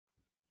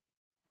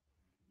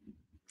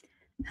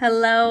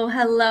Hello,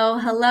 hello,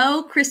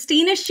 hello.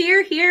 Christina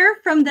Shear here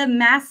from the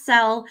Mast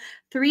Cell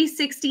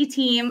 360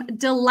 team.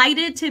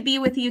 Delighted to be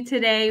with you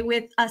today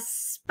with a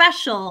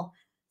special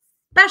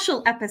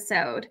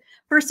episode.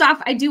 First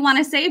off, I do want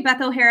to say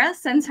Beth O'Hara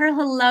sends her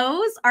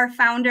hellos, our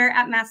founder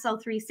at Mast Cell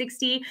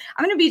 360.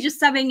 I'm going to be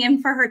just subbing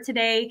in for her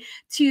today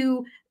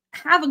to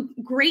have a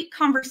great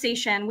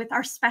conversation with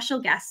our special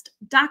guest,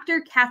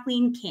 Dr.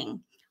 Cathleen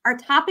King. Our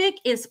topic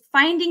is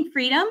finding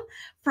freedom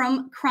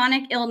from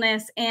chronic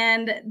illness.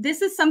 And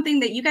this is something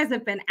that you guys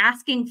have been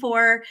asking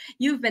for.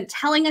 You've been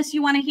telling us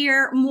you want to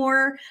hear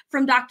more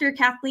from Dr.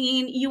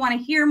 Cathleen. You want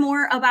to hear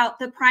more about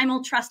the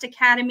Primal Trust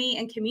Academy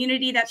and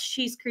community that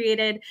she's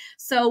created.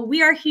 So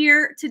we are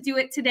here to do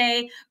it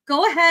today.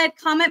 Go ahead,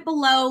 comment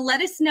below. Let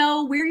us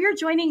know where you're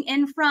joining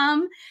in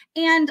from.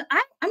 And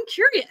I'm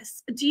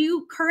curious, do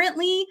you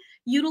currently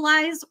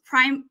utilize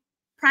Primal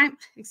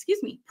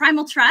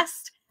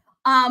Trust?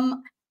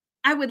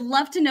 I would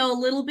love to know a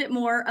little bit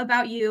more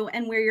about you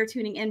and where you're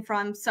tuning in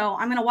from. So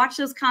I'm going to watch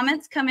those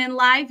comments come in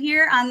live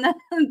here on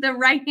the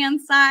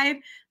right-hand side.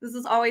 This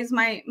is always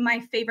my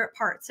favorite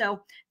part.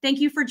 So thank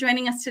you for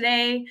joining us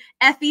today.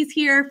 Effie's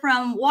here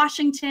from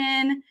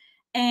Washington,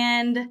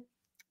 and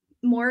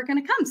more are going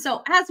to come.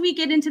 So as we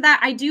get into that,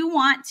 I do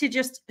want to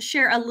just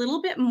share a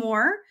little bit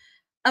more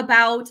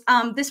about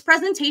this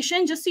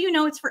presentation. Just so you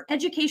know, it's for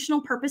educational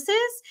purposes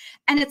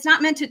and it's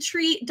not meant to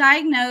treat,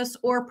 diagnose,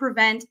 or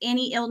prevent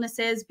any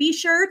illnesses. Be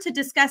sure to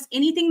discuss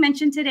anything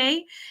mentioned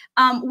today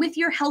with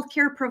your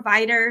healthcare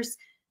providers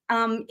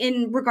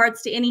in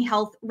regards to any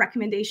health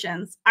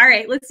recommendations. All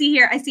right, let's see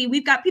here. I see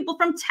we've got people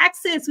from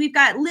Texas. We've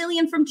got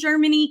Lillian from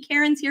Germany.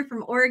 Karen's here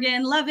from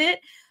Oregon. Love it.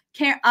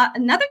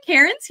 Another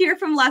Karen's here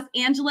from Los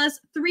Angeles.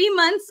 3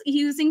 months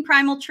using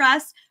Primal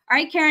Trust. All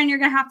right, Karen, you're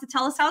going to have to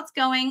tell us how it's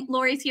going.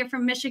 Lori's here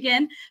from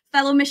Michigan.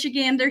 Fellow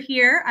Michigander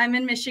here. I'm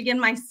in Michigan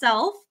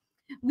myself.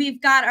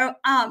 We've got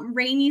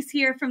Rainy's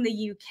here from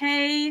the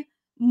UK.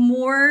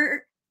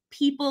 More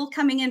people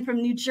coming in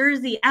from New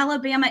Jersey,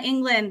 Alabama,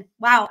 England.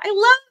 Wow, I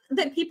love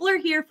that people are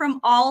here from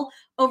all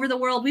over the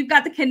world. We've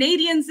got the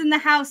Canadians in the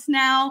house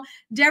now.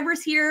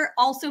 Deborah's here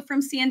also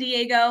from San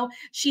Diego.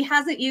 She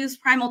hasn't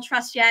used Primal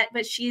Trust yet,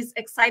 but she's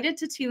excited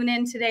to tune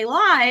in today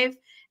live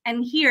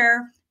and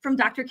hear from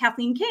Dr.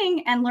 Cathleen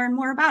King and learn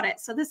more about it.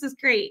 So this is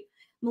great.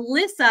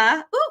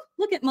 Melissa, ooh,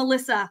 look at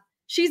Melissa.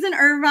 She's in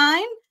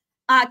Irvine,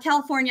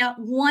 California,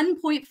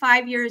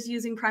 1.5 years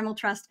using Primal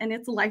Trust, and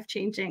it's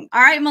life-changing.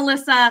 All right,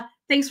 Melissa,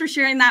 thanks for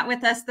sharing that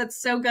with us. That's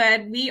so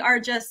good. We are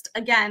just,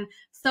 again,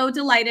 so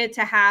delighted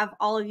to have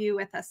all of you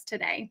with us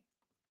today.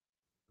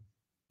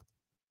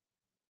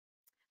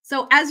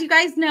 So as you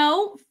guys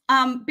know,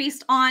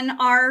 based on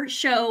our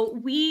show,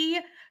 we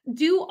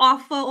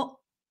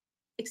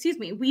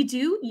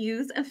do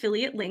use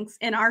affiliate links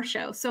in our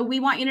show. So we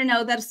want you to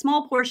know that a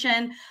small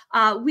portion,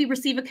 we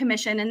receive a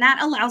commission, and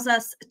that allows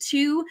us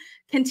to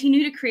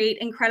continue to create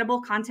incredible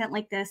content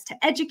like this, to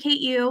educate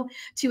you,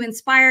 to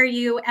inspire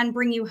you, and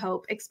bring you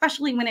hope,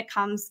 especially when it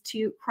comes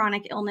to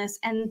chronic illness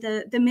and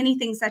the many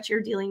things that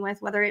you're dealing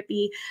with, whether it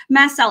be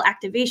mast cell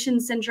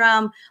activation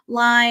syndrome,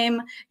 Lyme,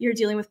 you're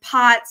dealing with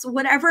POTS,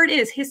 whatever it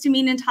is,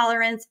 histamine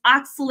intolerance,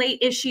 oxalate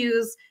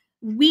issues.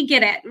 We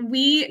get it.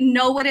 We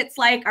know what it's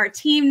like. Our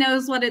team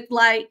knows what it's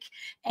like.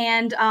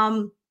 And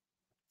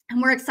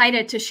we're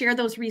excited to share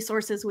those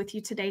resources with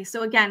you today.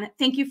 So again,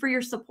 thank you for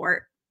your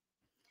support.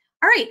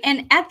 All right.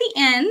 And at the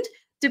end,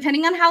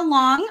 depending on how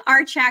long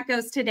our chat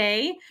goes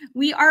today,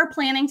 we are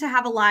planning to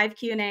have a live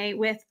Q&A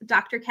with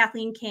Dr.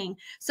 Cathleen King.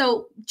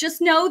 So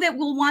just know that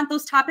we'll want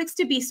those topics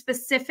to be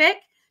specific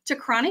to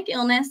chronic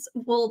illness.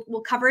 We'll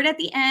cover it at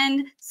the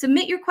end.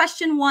 Submit your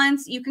question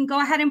once. You can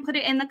go ahead and put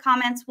it in the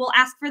comments. We'll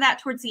ask for that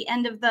towards the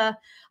end of the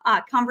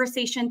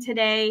conversation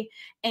today.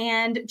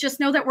 And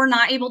just know that we're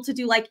not able to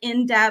do like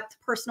in-depth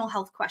personal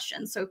health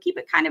questions. So keep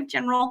it kind of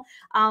general,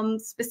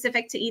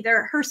 specific to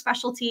either her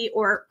specialty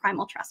or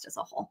Primal Trust as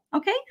a whole.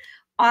 Okay,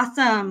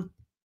 awesome.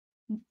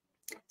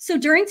 So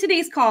during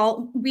today's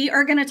call, we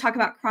are going to talk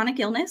about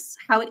chronic illness,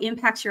 how it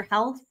impacts your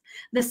health,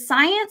 the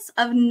science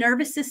of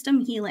nervous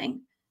system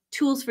healing,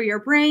 tools for your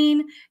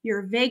brain,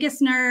 your vagus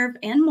nerve,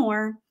 and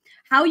more,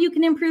 how you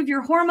can improve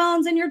your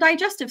hormones and your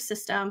digestive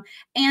system,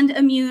 and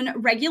immune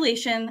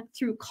regulation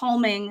through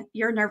calming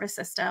your nervous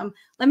system.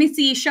 Let me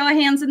see, show of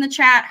hands in the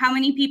chat, how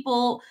many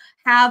people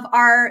have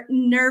our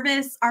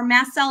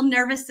mast cell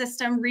nervous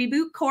system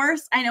reboot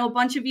course? I know a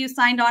bunch of you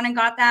signed on and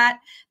got that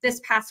this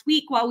past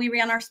week while we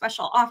ran our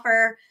special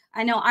offer.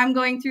 I know I'm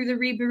going through the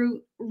reboot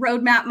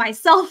roadmap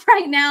myself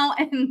right now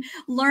and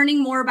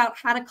learning more about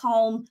how to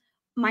calm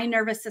my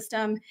nervous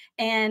system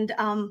and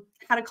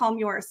how to calm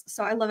yours.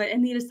 So I love it.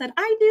 Anita said,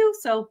 I do.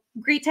 So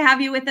great to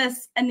have you with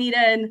us, Anita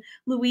and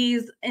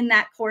Louise, in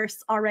that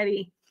course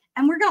already.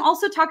 And we're going to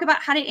also talk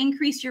about how to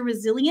increase your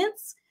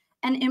resilience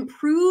and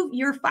improve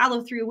your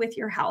follow through with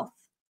your health.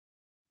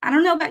 I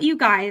don't know about you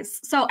guys.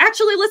 So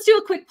actually, let's do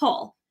a quick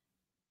poll.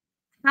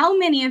 How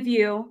many of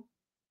you,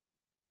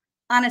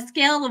 on a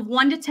scale of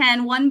 1 to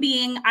 10, 1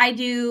 being I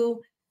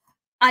do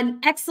an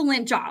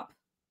excellent job,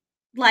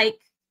 like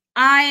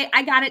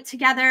I got it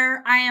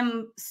together. I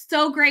am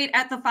so great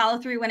at the follow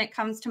through when it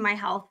comes to my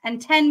health.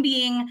 And 10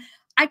 being,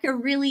 I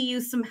could really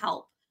use some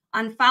help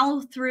on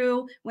follow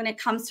through when it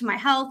comes to my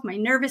health, my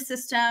nervous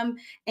system,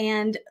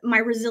 and my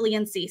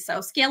resiliency.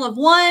 So scale of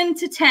 1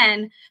 to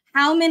 10,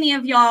 how many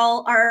of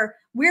y'all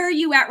where are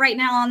you at right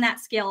now on that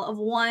scale of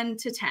 1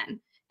 to 10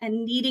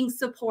 and needing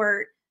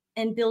support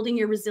and building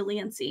your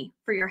resiliency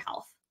for your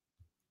health?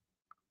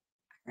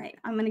 All right,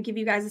 I'm going to give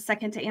you guys a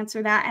second to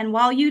answer that. And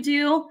while you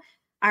do,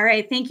 all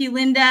right, thank you,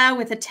 Linda,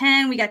 with a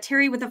 10. We got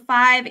Terry with a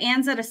 5,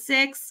 Anne's at a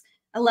 6.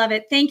 I love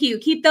it. Thank you.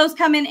 Keep those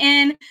coming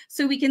in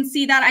so we can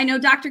see that. I know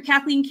Dr.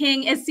 Cathleen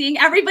King is seeing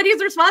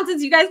everybody's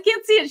responses. You guys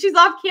can't see it. She's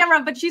off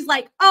camera, but she's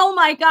like, oh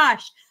my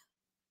gosh,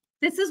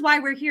 this is why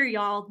we're here,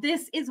 y'all.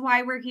 This is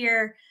why we're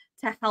here,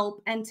 to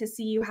help and to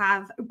see you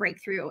have a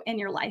breakthrough in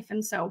your life.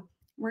 And so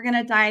we're going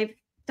to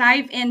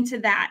dive into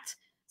that.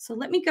 So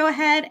let me go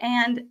ahead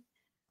and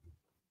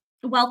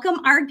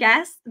welcome our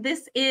guest.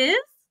 This is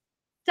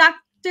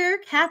Dr.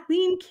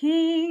 Cathleen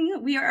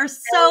King. We are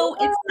so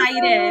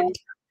excited.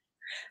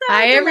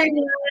 Hi,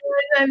 everyone.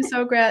 I'm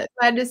so glad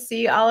to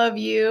see all of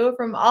you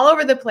from all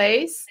over the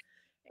place.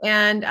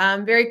 And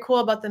very cool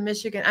about the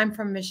Michigan. I'm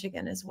from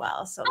Michigan as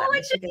well. So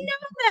I didn't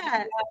know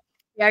that.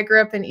 Yeah, I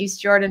grew up in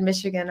East Jordan,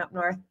 Michigan, up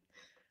north.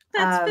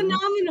 That's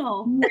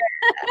phenomenal.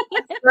 Yeah.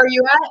 Where are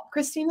you at,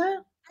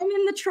 Christina? I'm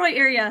in the Troy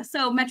area,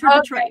 so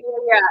Metro Detroit.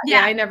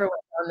 Yeah, I never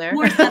went down there.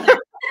 More southern.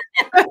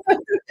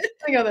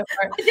 I go that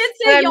far. I did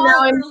say y'all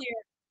earlier.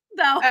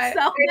 Now in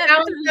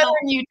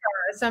southern Utah,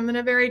 so I'm in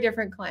a very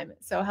different climate.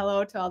 So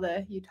hello to all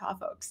the Utah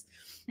folks.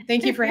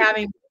 Thank you for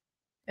having me.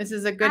 This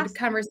is a good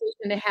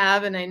conversation to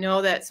have, and I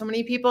know that so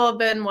many people have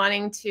been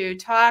wanting to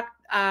talk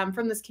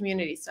from this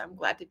community, so I'm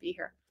glad to be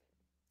here.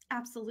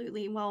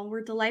 Absolutely. Well,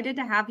 we're delighted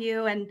to have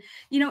you. And,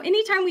 you know,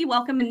 anytime we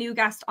welcome a new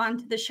guest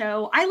onto the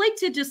show, I like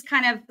to just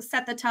kind of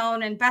set the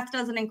tone. And Beth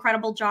does an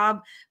incredible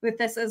job with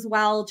this as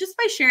well, just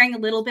by sharing a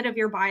little bit of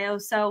your bio.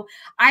 So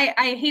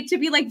I hate to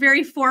be like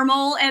very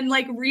formal and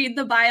like read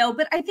the bio,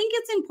 but I think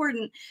it's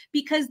important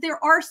because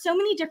there are so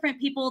many different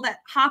people that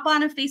hop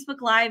on a Facebook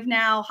Live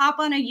now, hop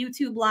on a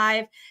YouTube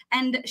Live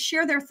and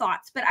share their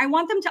thoughts. But I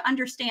want them to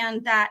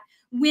understand that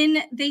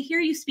when they hear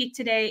you speak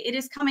today, it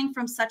is coming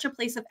from such a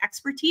place of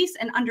expertise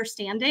and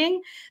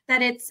understanding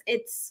that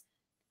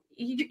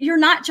you're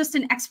not just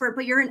an expert,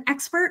 but you're an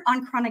expert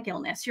on chronic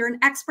illness. You're an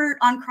expert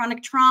on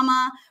chronic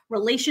trauma,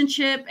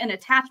 relationship and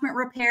attachment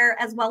repair,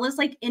 as well as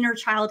like inner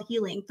child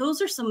healing.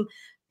 Those are some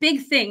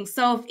big things.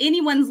 So if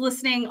anyone's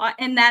listening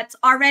and that's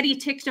already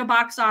ticked a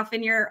box off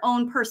in your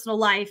own personal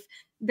life,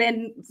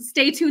 then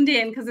stay tuned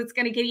in because it's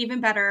going to get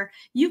even better.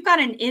 You've got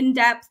an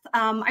in-depth,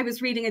 I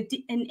was reading an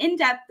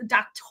in-depth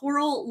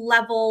doctoral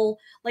level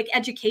like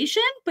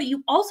education, but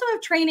you also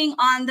have training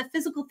on the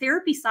physical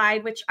therapy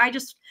side, which I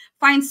just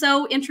find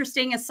so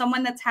interesting as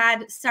someone that's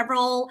had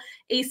several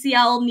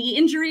ACL knee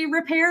injury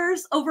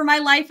repairs over my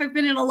life. I've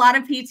been in a lot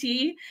of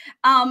PT,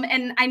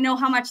 and I know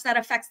how much that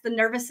affects the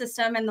nervous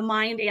system and the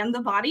mind and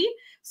the body.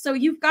 So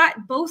you've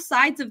got both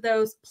sides of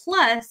those,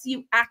 plus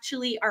you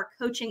actually are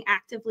coaching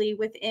actively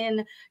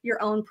within your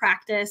own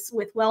practice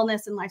with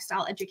wellness and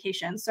lifestyle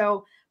education.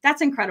 So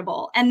that's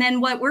incredible. And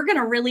then what we're going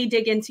to really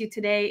dig into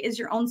today is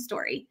your own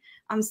story.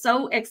 I'm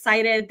so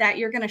excited that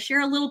you're going to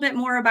share a little bit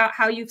more about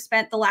how you've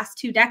spent the last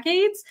 2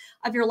 decades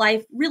of your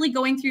life really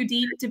going through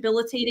deep,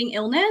 debilitating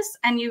illness,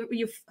 and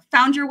you've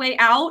found your way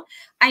out.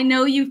 I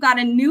know you've got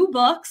a new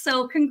book,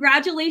 so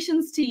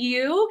congratulations to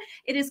you.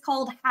 It is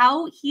called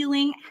How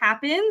Healing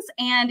Happens.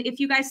 And if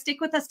you guys stick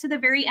with us to the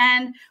very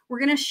end, we're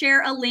going to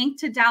share a link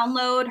to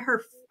download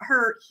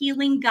her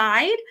healing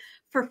guide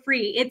for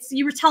free.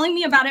 You were telling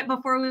me about it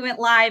before we went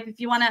live. If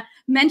you want to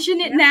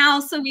mention it now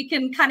so we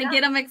can kind of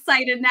get them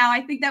excited now,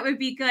 I think that would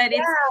be good.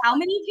 It's how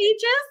many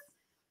pages?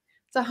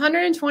 It's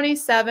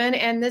 127.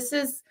 And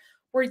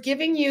we're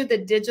giving you the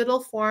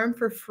digital form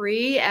for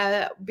free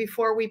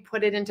before we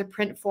put it into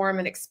print form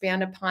and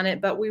expand upon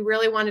it. But we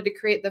really wanted to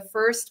create the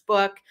first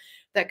book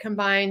that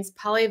combines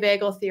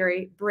polyvagal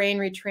theory, brain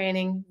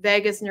retraining,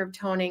 vagus nerve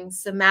toning,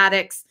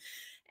 somatics,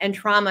 and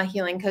trauma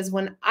healing. Because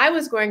when I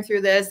was going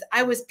through this,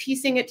 I was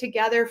piecing it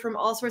together from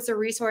all sorts of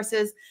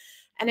resources.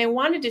 And I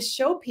wanted to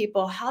show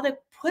people how to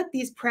put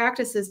these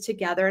practices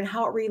together and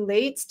how it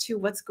relates to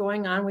what's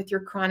going on with your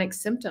chronic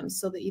symptoms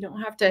so that you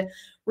don't have to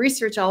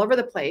research all over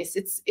the place.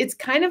 It's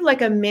kind of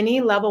like a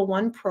mini level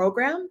 1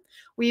 program.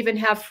 We even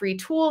have free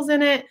tools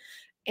in it.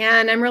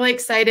 And I'm really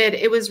excited.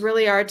 It was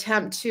really our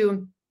attempt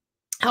to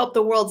help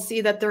the world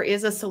see that there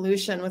is a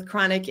solution with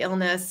chronic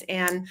illness.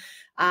 And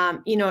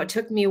you know, it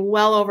took me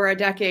well over a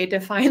decade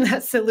to find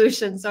that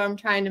solution. So I'm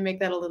trying to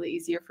make that a little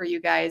easier for you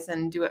guys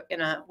and do it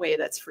in a way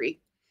that's free.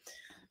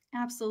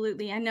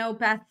 Absolutely. I know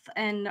Beth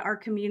and our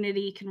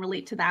community can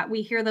relate to that.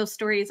 We hear those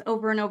stories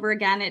over and over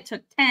again. It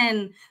took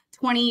 10,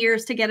 20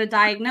 years to get a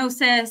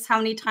diagnosis, how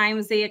many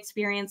times they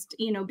experienced,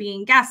 you know,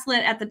 being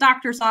gaslit at the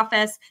doctor's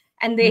office,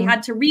 and they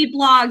had to read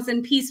blogs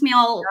and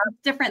piecemeal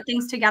different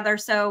things together.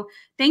 So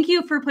thank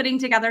you for putting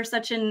together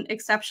such an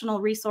exceptional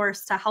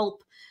resource to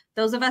help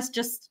those of us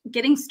just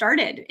getting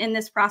started in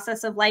this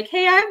process of like,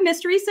 hey, I have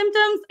mystery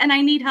symptoms and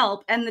I need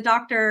help, and the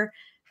doctor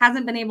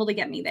hasn't been able to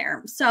get me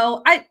there.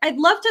 So I'd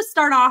love to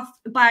start off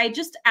by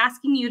just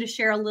asking you to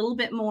share a little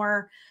bit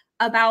more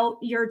about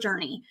your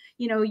journey.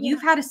 You know,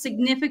 you've had a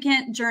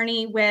significant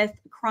journey with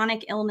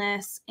chronic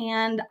illness,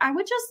 and I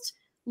would just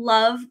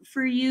love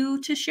for you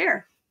to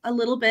share a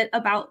little bit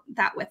about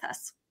that with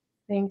us.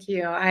 Thank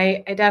you.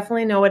 I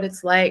definitely know what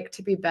it's like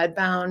to be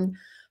bedbound,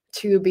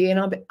 to be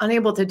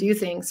unable to do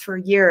things for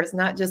years,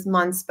 not just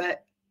months,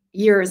 but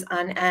years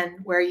on end,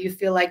 where you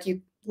feel like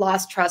you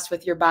lost trust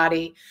with your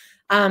body.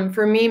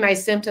 For me, my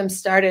symptoms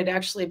started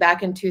actually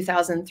back in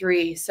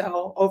 2003.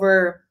 So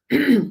over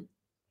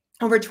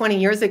 20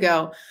 years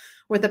ago,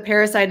 with a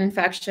parasite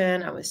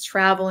infection. I was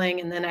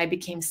traveling, and then I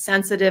became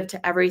sensitive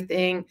to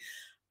everything.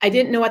 I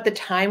didn't know at the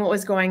time what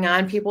was going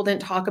on. People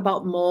didn't talk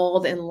about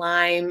mold and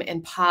Lyme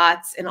and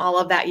POTS and all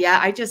of that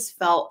yet. I just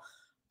felt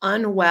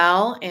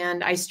unwell,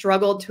 and I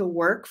struggled to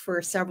work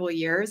for several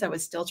years. I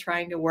was still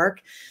trying to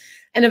work,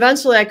 and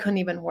eventually I couldn't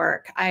even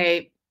work.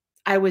 I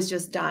was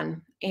just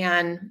done.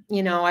 And,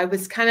 you know, I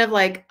was kind of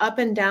like up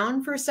and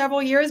down for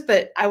several years,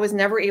 but I was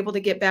never able to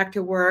get back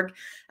to work.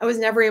 I was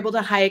never able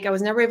to hike. I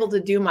was never able to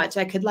do much.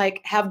 I could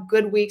like have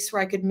good weeks where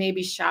I could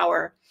maybe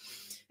shower.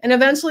 And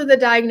eventually the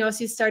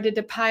diagnoses started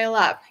to pile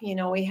up. You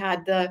know, we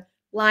had the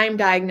Lyme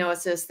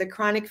diagnosis, the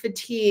chronic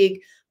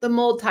fatigue, the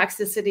mold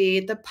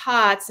toxicity, the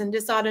POTS and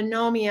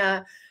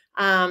dysautonomia,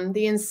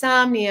 the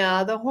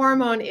insomnia, the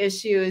hormone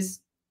issues,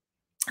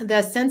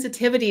 the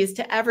sensitivities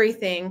to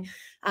everything,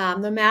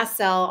 the mast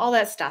cell, all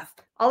that stuff.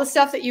 All the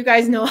stuff that you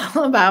guys know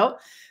all about.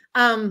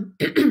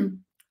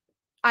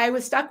 I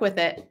was stuck with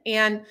it,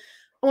 and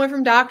I went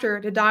from doctor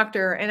to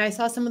doctor, and I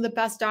saw some of the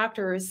best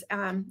doctors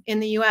in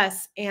the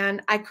US,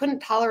 and I couldn't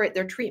tolerate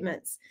their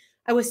treatments.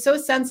 I was so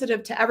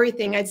sensitive to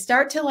everything. I'd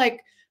start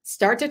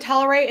to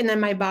tolerate, and then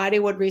my body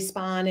would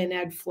respond, and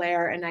I'd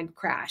flare and I'd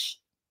crash.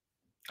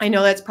 I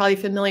know that's probably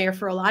familiar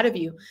for a lot of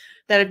you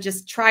that have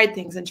just tried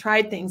things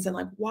and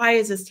like, why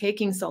is this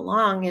taking so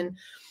long? And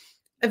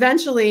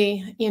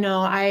eventually, you know,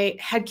 I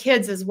had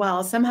kids as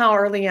well. Somehow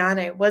early on,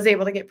 I was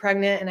able to get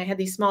pregnant, and I had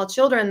these small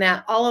children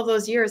that all of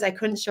those years I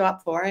couldn't show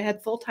up for. I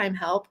had full-time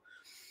help.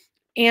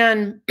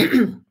 And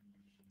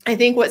I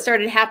think what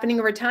started happening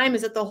over time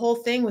is that the whole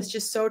thing was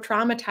just so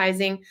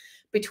traumatizing,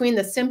 between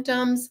the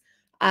symptoms,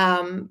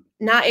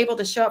 not able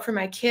to show up for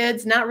my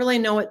kids, not really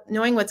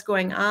knowing what's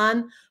going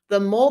on. The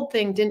mold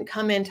thing didn't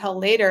come in till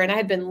later, and I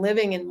had been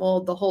living in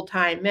mold the whole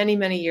time, many,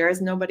 many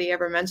years. Nobody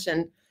ever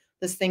mentioned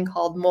this thing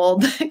called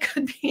mold that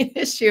could be an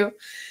issue.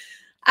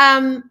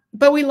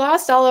 But we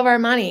lost all of our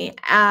money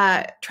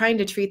trying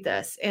to treat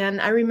this.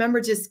 And I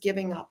remember just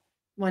giving up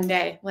one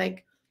day,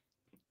 like,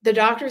 the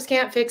doctors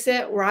can't fix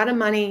it. We're out of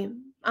money.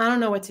 I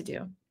don't know what to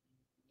do.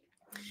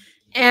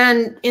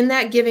 And in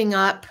that giving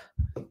up,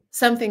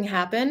 something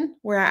happened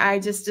where I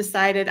just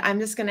decided I'm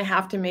just going to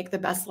have to make the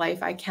best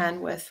life I can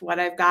with what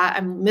I've got.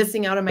 I'm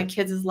missing out on my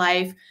kids'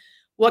 life.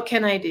 What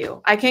can I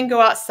do? I can go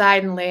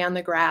outside and lay on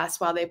the grass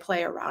while they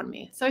play around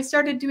me. So I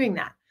started doing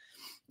that.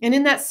 And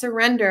in that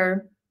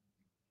surrender,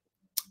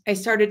 I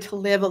started to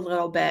live a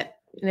little bit,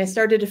 and I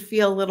started to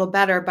feel a little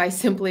better by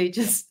simply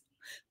just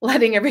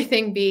letting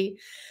everything be.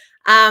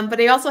 But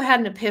I also had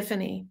an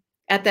epiphany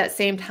at that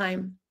same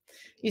time.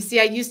 You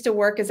see, I used to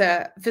work as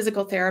a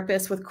physical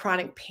therapist with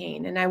chronic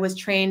pain, and I was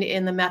trained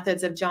in the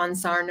methods of John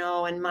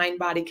Sarno and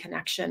mind-body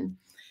connection.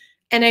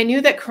 And I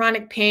knew that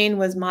chronic pain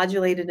was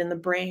modulated in the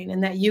brain,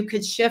 and that you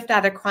could shift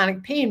out of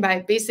chronic pain by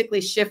basically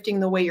shifting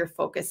the way you're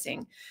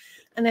focusing.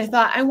 And I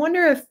thought, I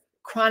wonder if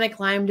chronic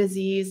Lyme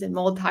disease and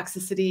mold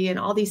toxicity and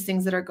all these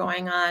things that are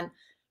going on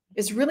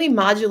is really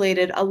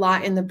modulated a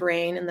lot in the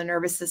brain and the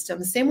nervous system,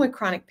 the same way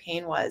chronic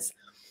pain was.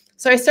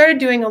 So I started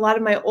doing a lot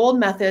of my old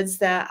methods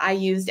that I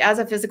used as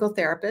a physical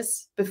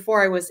therapist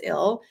before I was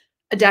ill,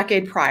 a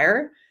decade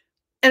prior,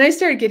 and I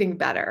started getting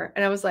better.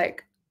 And I was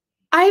like,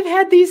 I've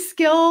had these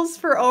skills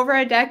for over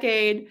a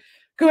decade,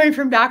 going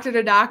from doctor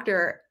to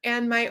doctor,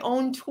 and my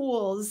own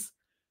tools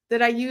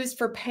that I used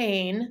for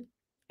pain,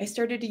 I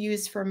started to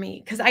use for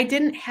me, because I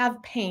didn't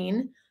have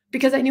pain,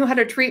 because I knew how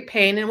to treat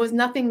pain, and it was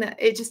nothing that,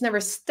 it just never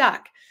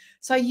stuck.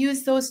 So I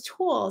used those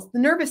tools, the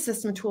nervous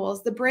system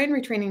tools, the brain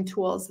retraining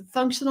tools, the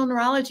functional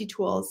neurology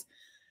tools,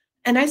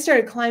 and I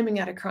started climbing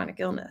out of chronic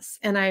illness,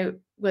 and I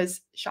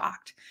was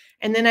shocked.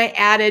 And then I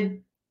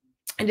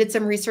did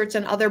some research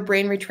on other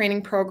brain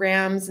retraining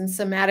programs and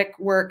somatic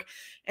work,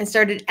 and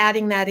started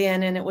adding that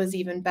in, and it was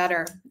even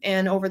better.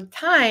 And over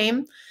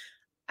time,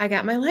 I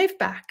got my life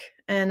back,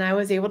 and I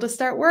was able to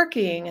start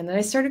working, and then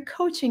I started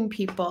coaching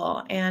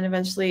people, and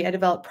eventually I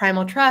developed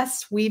Primal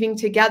Trust, weaving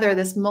together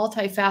this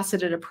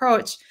multifaceted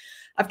approach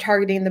of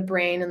targeting the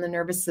brain and the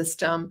nervous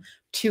system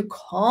to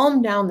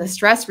calm down the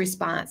stress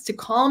response, to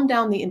calm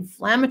down the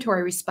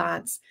inflammatory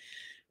response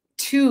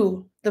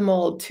to the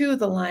mold, to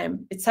the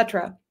Lyme,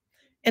 etc.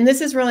 And this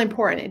is really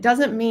important. It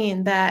doesn't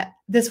mean that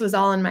this was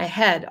all in my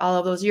head all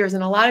of those years.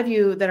 And a lot of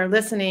you that are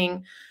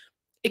listening,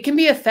 it can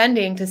be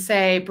offending to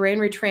say brain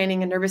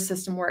retraining and nervous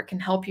system work can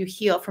help you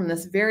heal from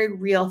this very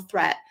real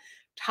threat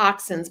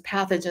toxins,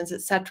 pathogens,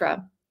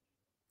 etc.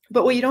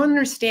 But what you don't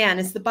understand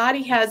is the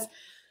body has,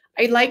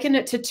 I liken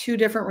it to two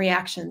different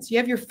reactions. You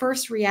have your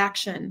first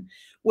reaction,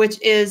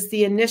 which is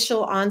the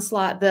initial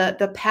onslaught,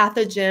 the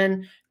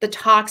pathogen, the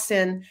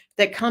toxin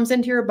that comes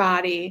into your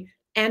body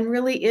and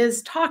really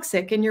is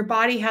toxic, and your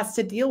body has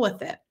to deal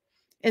with it.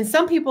 In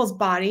some people's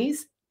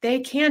bodies, they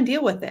can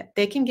deal with it.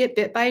 They can get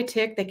bit by a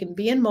tick, they can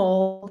be in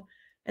mold,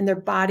 and their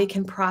body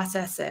can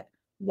process it.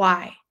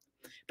 Why?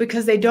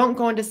 Because they don't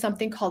go into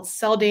something called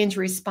cell danger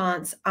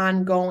response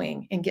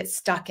ongoing and get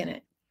stuck in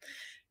it.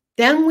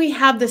 Then we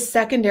have the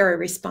secondary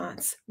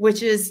response,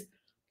 which is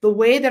the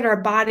way that our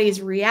body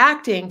is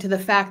reacting to the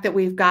fact that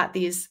we've got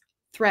these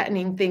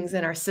threatening things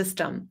in our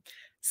system.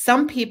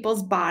 Some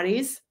people's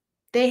bodies,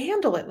 they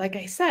handle it. Like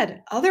I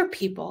said, other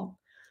people,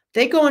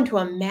 they go into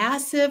a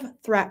massive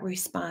threat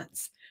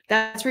response.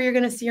 That's where you're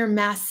going to see your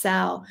mast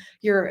cell,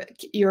 your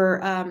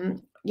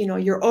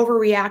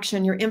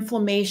overreaction, your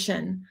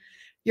inflammation.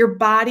 Your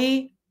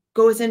body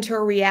goes into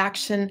a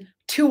reaction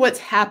to what's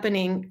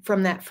happening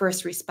from that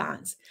first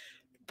response.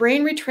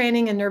 Brain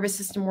retraining and nervous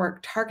system work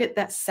target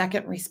that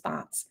second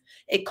response.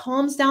 It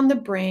calms down the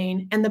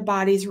brain and the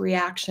body's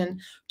reaction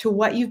to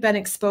what you've been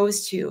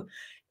exposed to.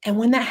 And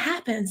when that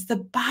happens, the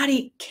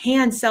body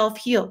can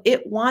self-heal.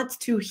 It wants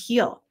to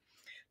heal.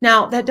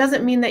 Now, that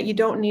doesn't mean that you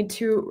don't need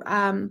to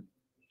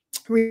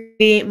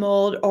remediate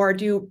mold or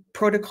do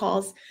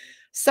protocols.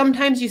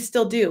 Sometimes you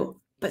still do,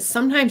 but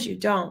sometimes you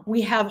don't.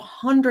 We have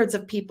hundreds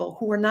of people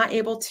who are not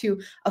able to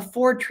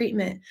afford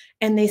treatment,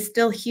 and they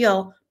still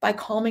heal by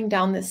calming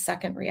down this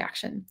second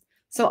reaction.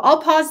 So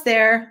I'll pause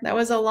there. That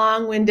was a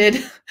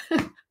long-winded,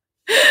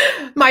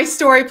 my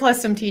story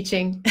plus some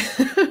teaching.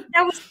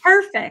 That was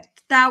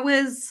perfect. That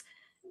was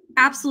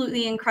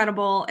absolutely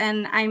incredible.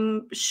 And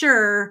I'm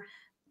sure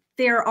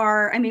there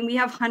are, I mean, we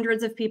have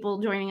hundreds of people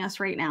joining us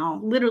right now,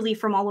 literally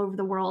from all over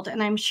the world.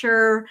 And I'm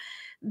sure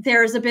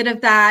there's a bit of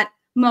that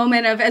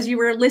moment of, as you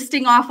were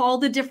listing off all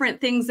the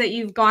different things that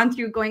you've gone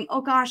through, going,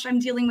 oh gosh, I'm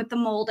dealing with the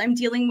mold. I'm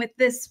dealing with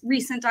this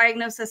recent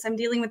diagnosis. I'm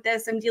dealing with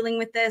this. I'm dealing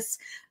with this.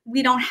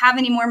 We don't have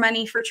any more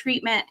money for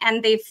treatment.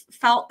 And they've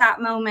felt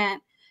that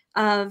moment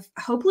of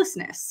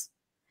hopelessness.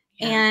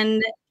 Yeah.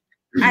 And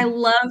I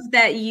love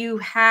that you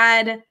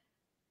had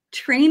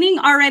training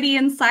already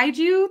inside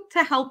you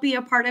to help be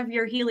a part of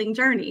your healing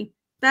journey.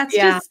 That's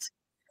just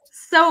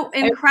so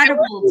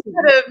incredible.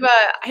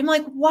 I'm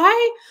like,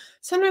 why?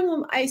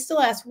 Sometimes I still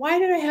ask, why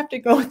did I have to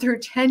go through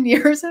 10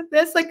 years of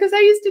this? Like, because I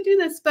used to do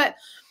this. But,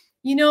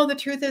 you know, the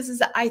truth is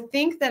that I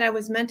think that I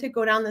was meant to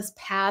go down this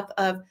path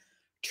of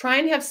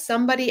trying to have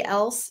somebody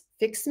else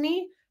fix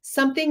me,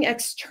 something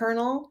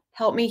external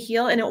help me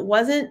heal. And it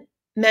wasn't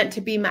meant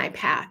to be my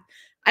path.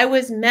 I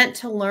was meant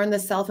to learn the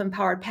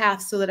self-empowered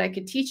path so that I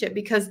could teach it,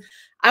 because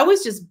I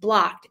was just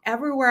blocked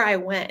everywhere I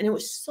went. And it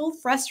was so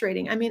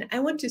frustrating. I mean, I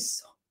went to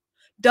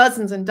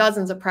dozens and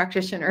dozens of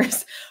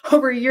practitioners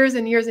over years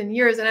and years and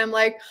years. And I'm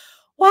like,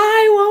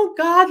 why won't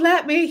God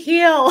let me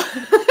heal?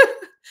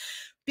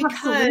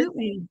 Because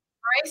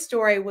my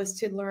story was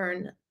to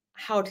learn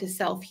how to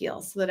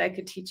self-heal so that I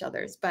could teach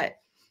others. But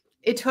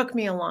it took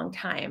me a long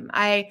time.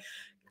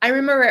 I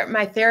remember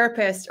my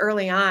therapist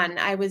early on,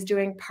 I was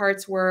doing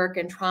parts work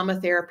and trauma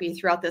therapy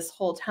throughout this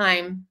whole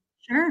time.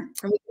 Sure.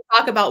 And we can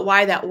talk about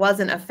why that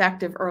wasn't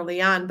effective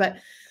early on. But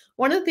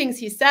one of the things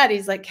he said,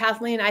 he's like,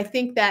 Kathleen, I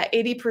think that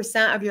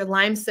 80% of your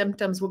Lyme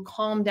symptoms would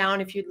calm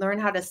down if you'd learn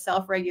how to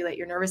self-regulate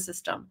your nervous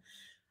system.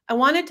 I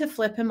wanted to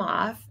flip him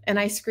off, and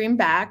I screamed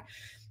back,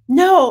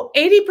 no,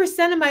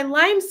 80% of my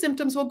Lyme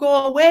symptoms will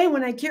go away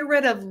when I get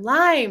rid of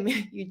Lyme,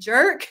 you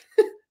jerk.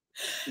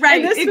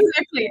 Right, exactly.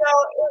 You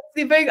know,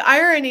 the big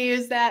irony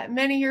is that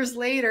many years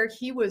later,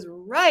 he was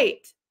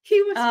right.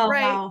 He was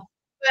right. Wow.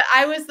 But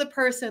I was the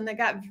person that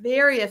got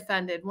very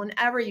offended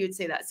whenever you'd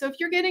say that. So if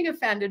you're getting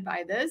offended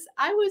by this,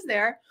 I was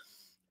there.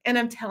 And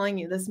I'm telling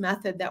you, this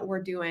method that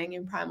we're doing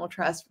in Primal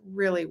Trust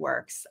really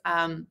works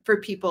for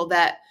people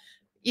that,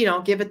 you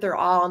know, give it their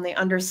all and they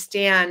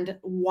understand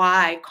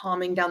why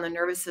calming down the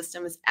nervous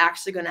system is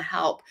actually going to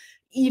help,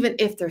 even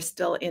if they're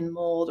still in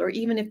mold or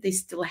even if they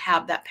still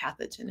have that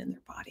pathogen in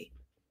their body.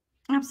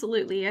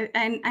 Absolutely.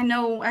 And I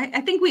know,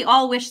 I think we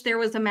all wish there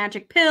was a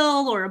magic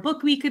pill or a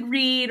book we could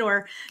read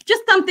or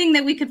just something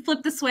that we could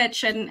flip the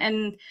switch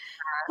and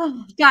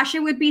oh gosh,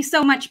 it would be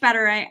so much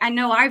better. I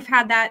know I've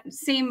had that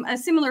a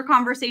similar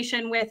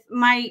conversation with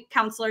my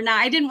counselor. Now,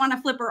 I didn't want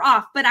to flip her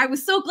off, but I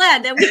was so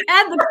glad that we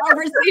had the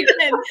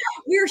conversation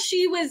where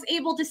she was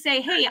able to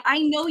say, hey, I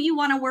know you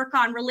want to work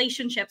on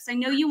relationships. I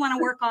know you want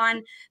to work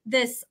on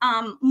this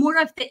more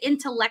of the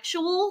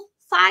intellectual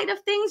side of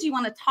things. You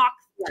want to talk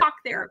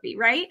therapy,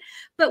 right?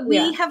 But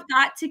we have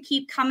got to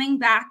keep coming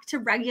back to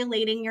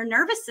regulating your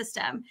nervous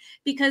system,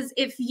 because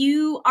if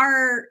you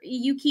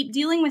keep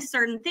dealing with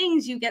certain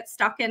things, you get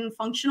stuck in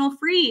functional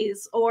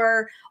freeze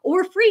or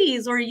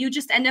you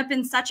just end up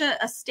in such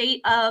a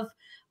state of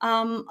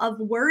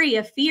worry,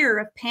 of fear,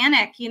 of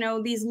panic. You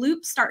know, these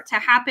loops start to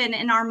happen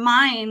in our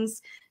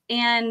minds,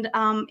 and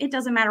it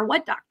doesn't matter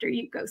what doctor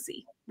you go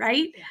see,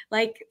 right?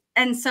 Like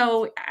And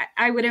so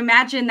I would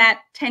imagine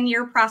that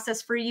 10-year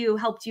process for you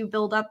helped you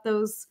build up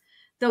those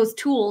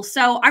tools.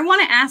 So I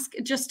want to ask,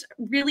 just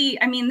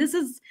really, I mean, this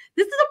is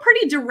a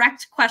pretty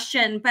direct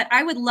question, but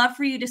I would love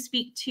for you to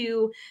speak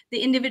to the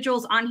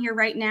individuals on here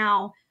right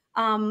now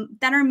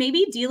that are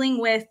maybe dealing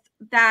with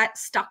that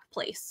stuck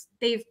place.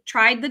 They've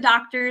tried the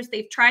doctors,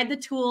 they've tried the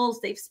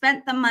tools, they've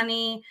spent the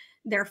money,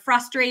 they're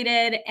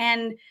frustrated,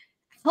 and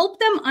help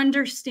them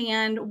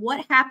understand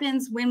what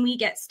happens when we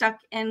get stuck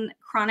in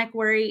chronic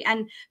worry.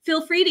 And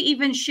feel free to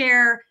even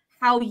share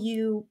how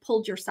you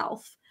pulled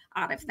yourself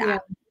out of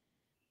that.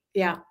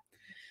 Yeah.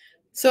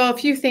 So a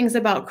few things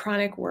about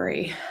chronic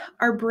worry.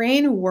 Our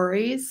brain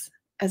worries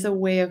as a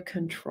way of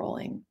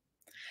controlling.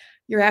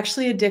 You're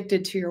actually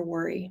addicted to your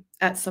worry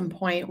at some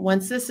point.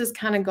 Once this has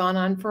kind of gone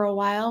on for a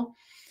while,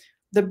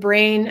 the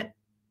brain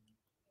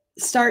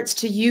starts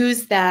to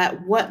use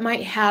that what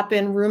might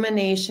happen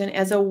rumination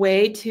as a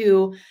way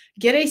to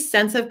get a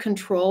sense of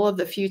control of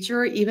the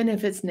future, even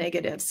if it's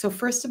negative. So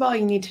first of all,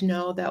 you need to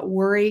know that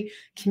worry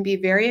can be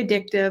very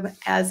addictive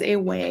as a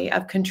way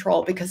of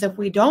control, because if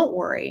we don't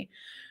worry,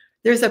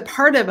 there's a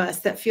part of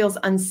us that feels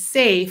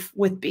unsafe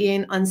with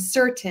being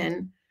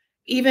uncertain,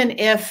 even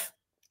if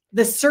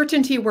the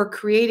certainty we're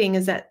creating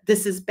is that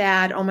this is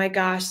bad, oh my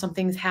gosh,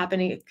 something's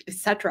happening,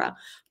 etc.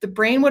 The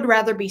brain would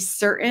rather be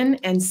certain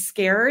and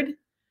scared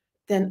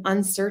than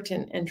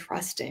uncertain and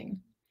trusting.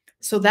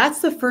 So that's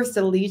the first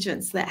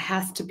allegiance that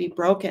has to be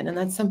broken. And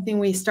that's something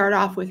we start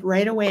off with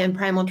right away in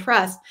Primal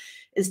Trust,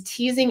 is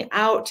teasing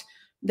out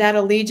that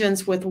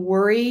allegiance with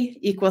worry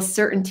equals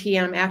certainty,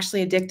 and I'm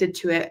actually addicted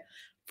to it,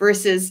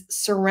 versus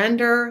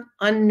surrender,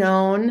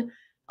 unknown,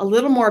 a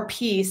little more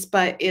peace,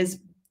 but is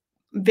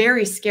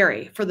very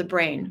scary for the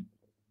brain.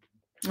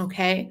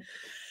 Okay.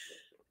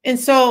 And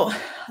so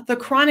the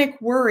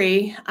chronic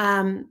worry,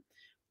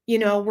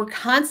 we're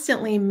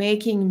constantly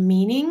making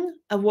meaning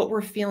of what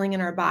we're feeling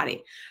in our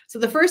body. So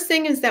the first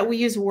thing is that we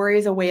use worry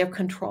as a way of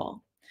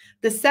control.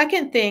 The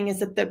second thing is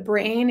that the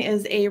brain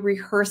is a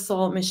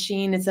rehearsal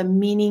machine. It's a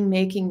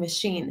meaning-making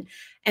machine.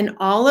 And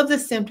all of the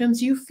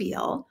symptoms you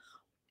feel,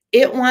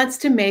 it wants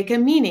to make a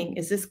meaning.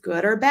 Is this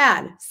good or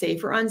bad?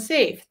 Safe or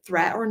unsafe?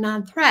 Threat or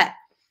non-threat?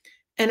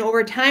 And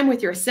over time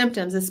with your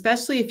symptoms,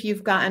 especially if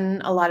you've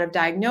gotten a lot of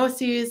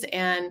diagnoses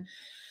and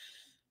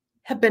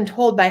have been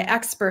told by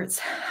experts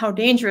how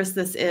dangerous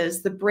this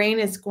is, the brain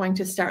is going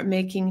to start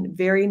making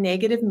very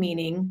negative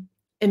meaning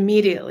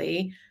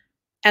immediately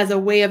as a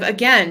way of,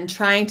 again,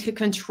 trying to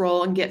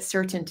control and get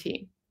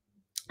certainty.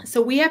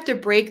 So we have to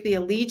break the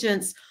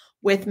allegiance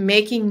with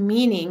making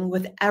meaning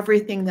with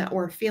everything that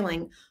we're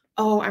feeling.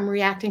 Oh, I'm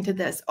reacting to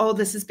this. Oh,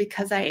 this is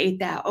because I ate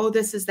that. Oh,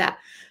 this is that.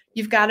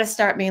 You've got to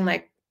start being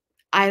like,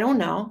 I don't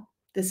know.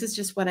 This is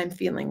just what I'm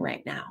feeling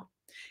right now.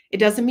 It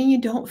doesn't mean you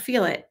don't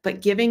feel it,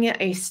 but giving it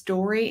a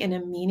story and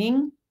a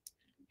meaning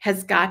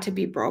has got to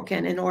be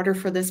broken in order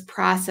for this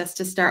process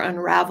to start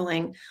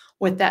unraveling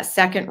with that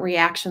second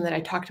reaction that I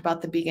talked about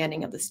at the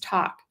beginning of this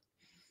talk.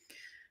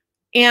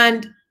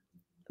 And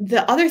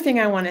the other thing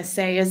I want to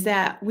say is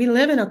that we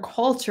live in a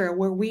culture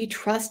where we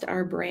trust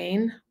our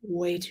brain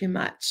way too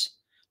much.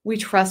 We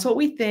trust what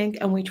we think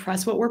and we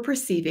trust what we're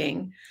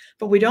perceiving,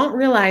 but we don't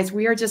realize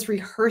we are just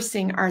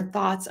rehearsing our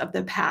thoughts of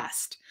the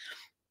past.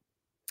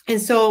 And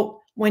so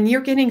when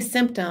you're getting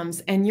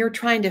symptoms and you're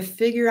trying to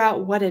figure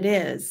out what it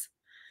is,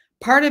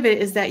 part of it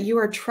is that you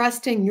are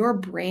trusting your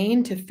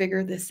brain to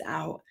figure this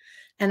out.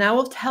 And I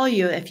will tell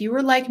you, if you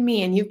were like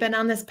me and you've been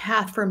on this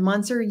path for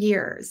months or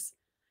years,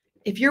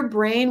 if your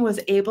brain was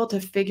able to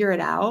figure it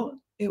out,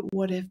 it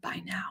would have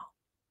by now.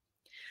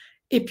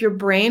 If your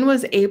brain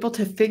was able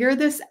to figure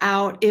this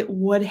out, it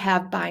would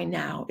have by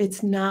now.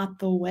 It's not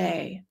the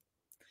way.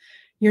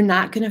 You're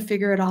not going to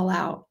figure it all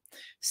out.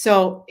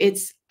 So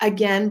it's,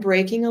 again,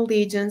 breaking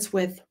allegiance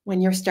with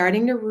when you're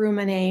starting to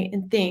ruminate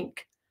and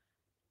think,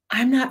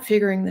 I'm not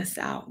figuring this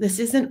out. This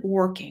isn't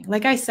working.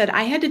 Like I said,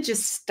 I had to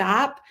just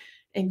stop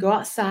and go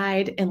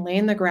outside and lay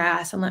in the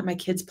grass and let my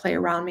kids play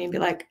around me and be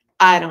like,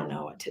 I don't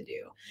know what to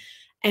do.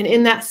 And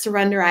in that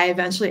surrender, I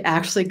eventually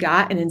actually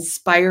got an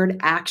inspired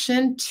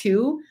action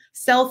to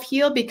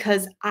self-heal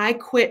because I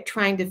quit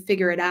trying to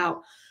figure it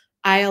out.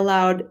 I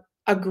allowed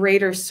a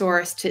greater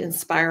source to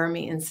inspire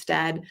me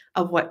instead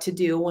of what to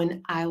do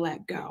when I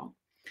let go.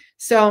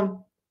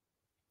 So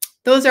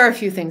those are a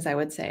few things I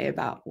would say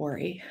about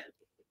worry.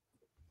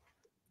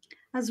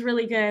 That's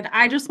really good.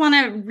 I just want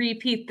to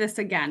repeat this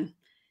again.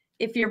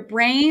 If your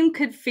brain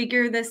could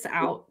figure this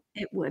out,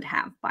 it would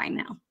have by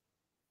now.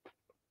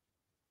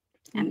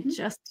 And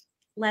just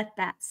let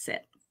that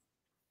sit.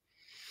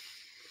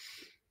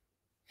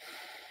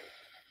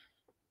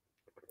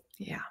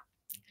 Yeah.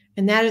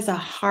 And that is a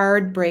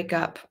hard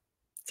breakup.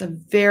 It's a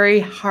very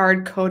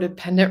hard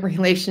codependent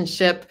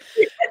relationship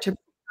to break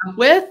up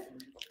with.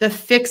 The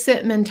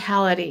fix-it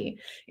mentality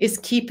is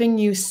keeping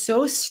you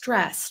so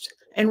stressed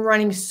and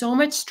running so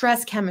much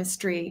stress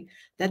chemistry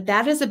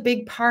that is a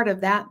big part of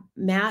that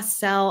mast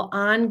cell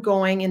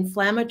ongoing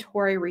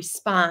inflammatory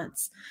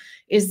response,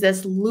 is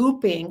this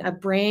looping of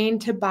brain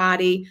to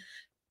body,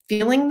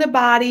 feeling the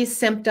body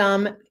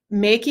symptom,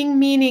 making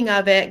meaning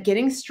of it,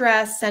 getting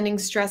stress, sending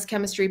stress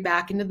chemistry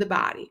back into the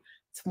body.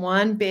 It's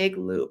one big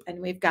loop, and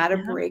we've got to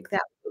break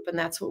that loop. And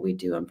that's what we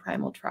do in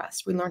Primal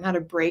Trust. We learn how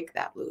to break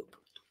that loop.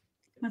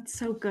 That's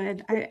so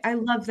good. I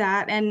love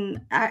that.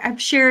 And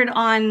I've shared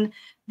on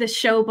the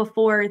show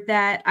before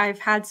that I've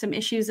had some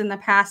issues in the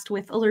past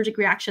with allergic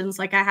reactions.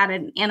 Like I had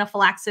an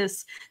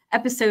anaphylaxis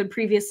episode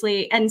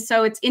previously. And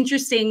so it's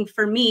interesting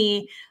for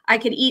me, I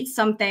could eat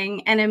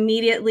something and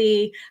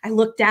immediately I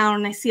look down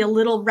and I see a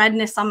little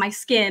redness on my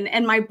skin,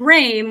 and my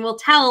brain will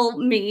tell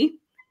me,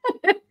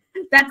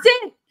 that's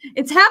it.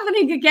 It's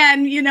happening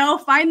again, you know,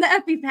 find the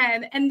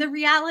EpiPen. And the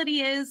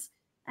reality is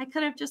I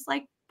could have just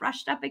like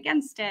brushed up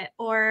against it,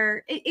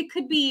 or it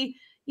could be,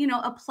 you know,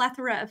 a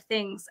plethora of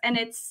things. And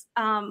it's,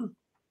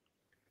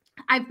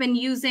 I've been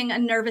using a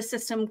nervous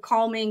system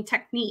calming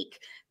technique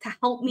to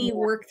help me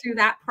work through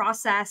that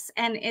process.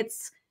 And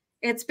it's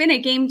been a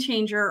game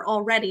changer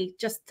already,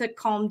 just to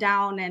calm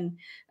down and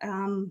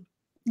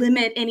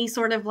limit any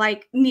sort of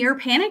like near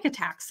panic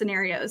attack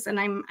scenarios. And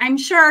I'm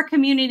sure our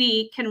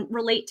community can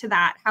relate to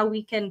that, how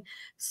we can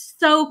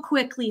so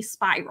quickly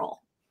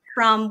spiral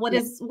from what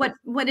is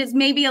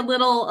maybe a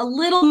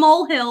little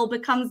molehill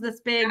becomes this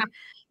big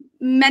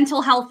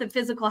mental health and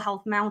physical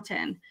health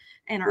mountain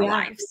in our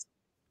lives.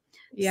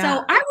 Yeah.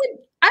 So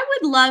I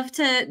would love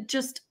to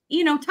just,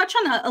 you know, touch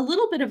on a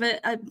little bit of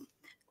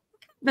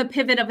a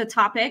pivot of a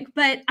topic,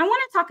 but I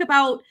want to talk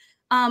about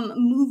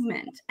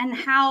movement and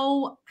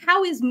how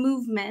is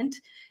movement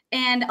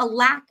and a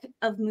lack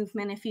of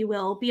movement, if you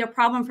will, be a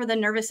problem for the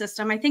nervous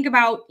system. I think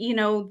about, you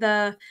know,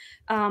 the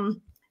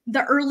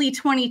early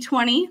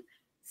 2020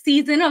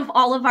 season of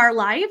all of our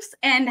lives,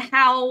 and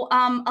how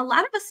a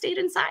lot of us stayed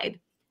inside,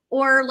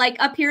 or like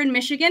up here in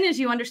Michigan, as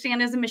you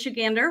understand as a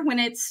Michigander, when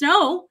it's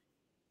snow,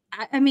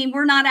 I mean,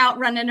 we're not out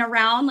running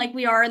around like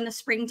we are in the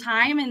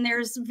springtime. And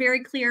there's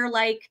very clear,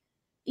 like,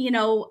 you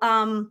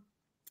know,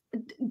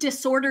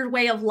 disordered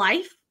way of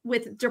life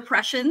with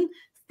depression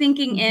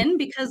sinking in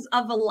because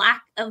of a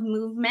lack of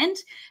movement.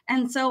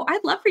 And so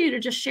I'd love for you to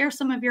just share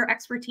some of your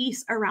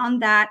expertise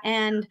around that.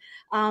 And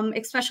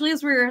especially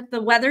as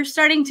the weather's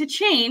starting to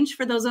change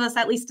for those of us,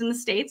 at least in the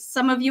States,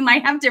 some of you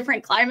might have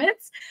different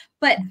climates,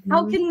 but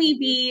how can we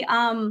be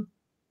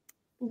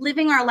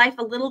living our life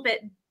a little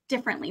bit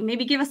differently?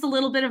 Maybe give us a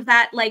little bit of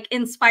that like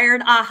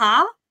inspired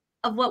aha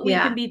of what we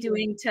can be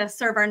doing to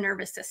serve our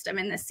nervous system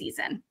in this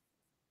season.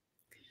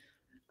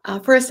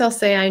 First, I'll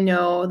say I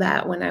know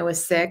that when I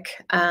was sick,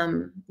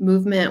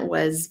 movement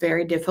was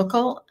very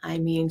difficult. I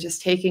mean,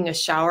 just taking a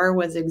shower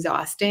was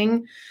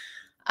exhausting.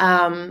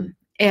 And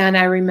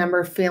I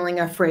remember feeling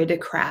afraid to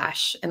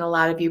crash. And a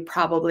lot of you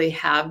probably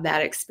have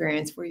that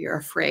experience where you're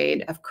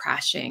afraid of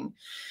crashing.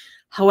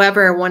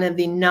 However, one of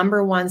the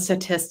 #1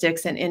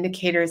 statistics and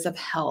indicators of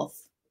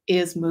health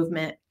is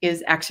movement,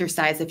 is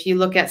exercise. If you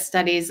look at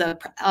studies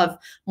of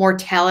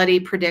mortality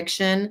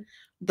prediction,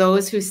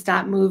 those who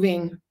stop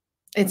moving,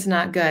 it's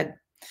not good.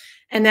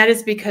 And that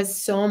is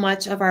because so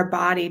much of our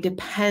body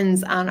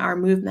depends on our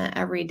movement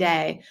every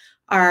day.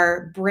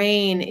 Our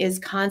brain is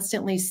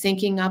constantly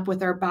syncing up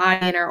with our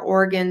body and our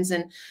organs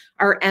and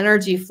our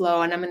energy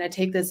flow. And I'm going to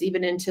take this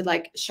even into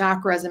like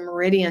chakras and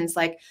meridians.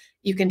 Like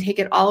you can take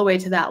it all the way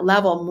to that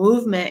level.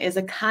 Movement is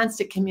a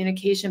constant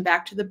communication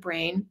back to the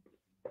brain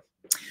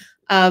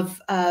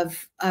of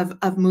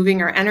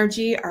moving our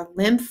energy, our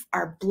lymph,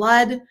 our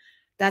blood.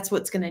 That's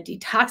what's going to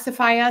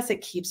detoxify us.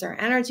 It keeps our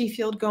energy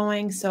field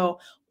going. So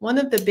one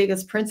of the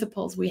biggest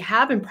principles we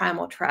have in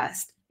Primal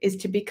Trust is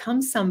to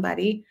become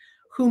somebody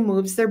who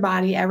moves their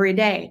body every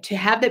day, to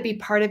have that be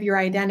part of your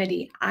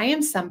identity. I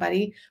am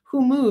somebody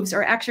who moves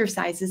or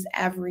exercises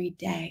every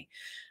day.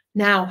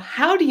 Now,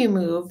 how do you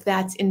move?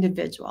 That's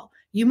individual.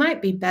 You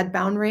might be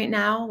bedbound right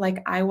now,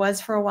 like I was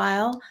for a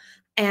while.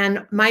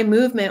 And my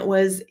movement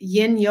was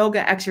yin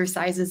yoga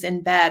exercises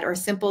in bed, or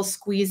simple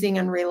squeezing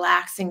and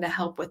relaxing to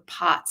help with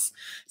POTS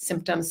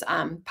symptoms,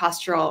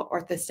 postural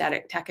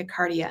orthostatic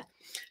tachycardia.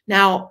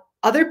 Now,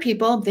 other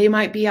people, they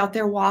might be out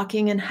there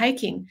walking and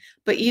hiking,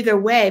 but either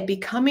way,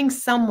 becoming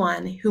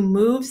someone who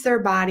moves their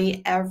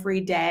body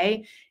every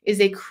day is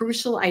a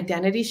crucial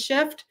identity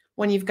shift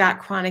when you've got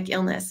chronic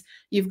illness.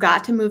 You've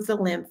got to move the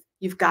lymph,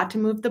 you've got to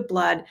move the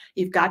blood,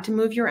 you've got to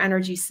move your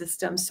energy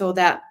system so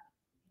that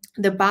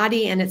the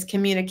body and its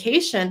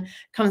communication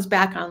comes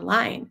back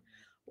online.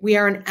 We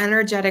are an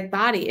energetic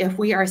body. If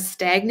we are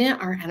stagnant,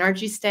 our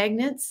energy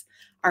stagnates,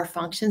 our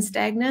function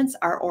stagnates,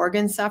 our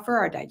organs suffer,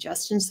 our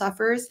digestion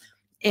suffers,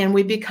 and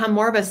we become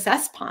more of a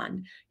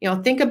cesspond. You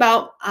know, think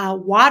about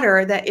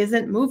water that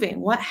isn't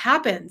moving. What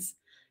happens?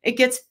 It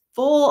gets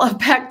full of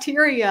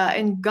bacteria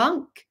and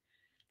gunk.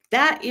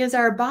 That is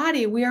our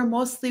body. We are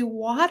mostly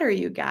water,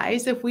 you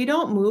guys. If we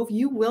don't move,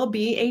 you will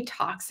be a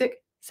toxic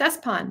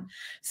cesspond.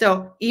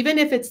 So even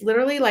if it's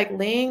literally like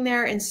laying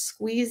there and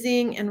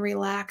squeezing and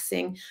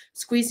relaxing,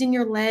 squeezing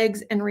your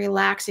legs and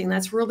relaxing,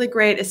 that's really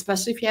great,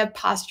 especially if you have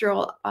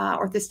postural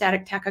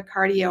orthostatic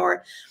tachycardia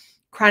or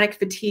chronic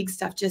fatigue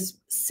stuff. Just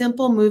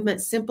simple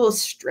movement, simple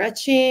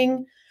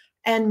stretching,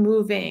 and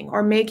moving,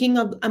 or making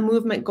a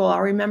movement goal. I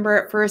remember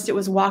at first it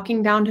was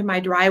walking down to my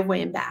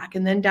driveway and back,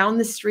 and then down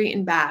the street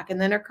and back, and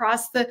then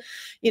across the,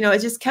 it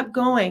just kept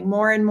going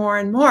more and more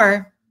and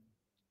more.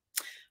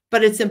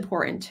 But it's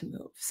important to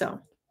move. So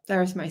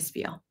there's my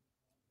spiel.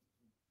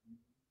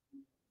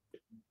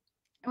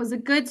 It was a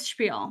good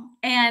spiel.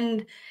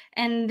 And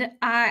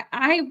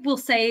I will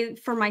say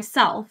for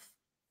myself,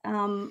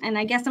 and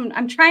I guess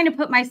I'm trying to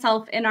put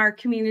myself in our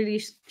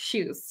community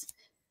shoes.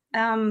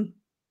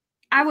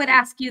 I would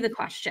ask you the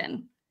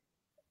question,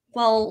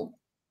 well,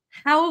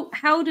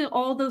 how do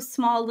all those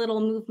small little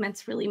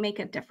movements really make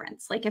a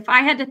difference? Like, if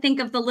I had to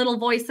think of the little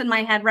voice in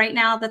my head right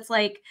now that's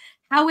like,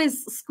 how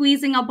is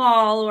squeezing a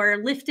ball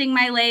or lifting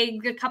my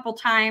leg a couple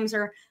times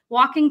or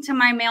walking to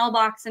my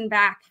mailbox and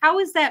back, how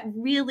is that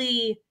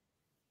really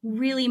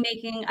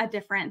making a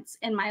difference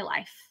in my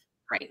life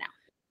right now?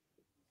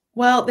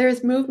 Well,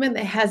 there's movement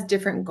that has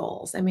different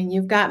goals. I mean,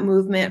 you've got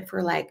movement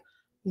for like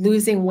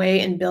losing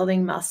weight and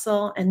building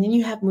muscle, and then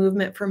you have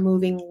movement for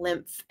moving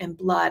lymph and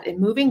blood. And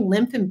moving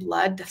lymph and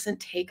blood doesn't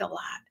take a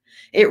lot.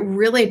 It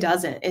really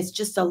doesn't. It's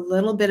just a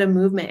little bit of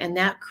movement, and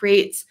that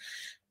creates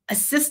a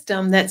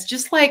system that's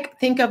just like,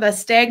 think of a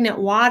stagnant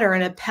water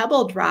and a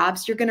pebble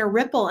drops, you're going to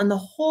ripple and the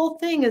whole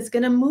thing is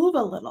going to move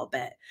a little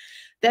bit.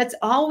 That's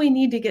all we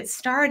need to get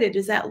started,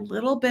 is that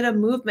little bit of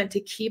movement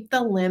to keep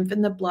the lymph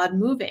and the blood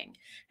moving.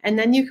 And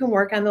then you can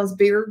work on those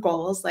bigger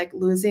goals like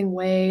losing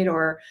weight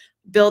or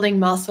building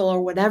muscle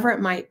or whatever it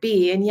might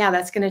be. And yeah,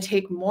 that's going to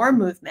take more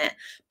movement.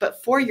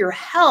 But for your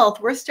health,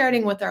 we're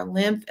starting with our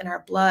lymph and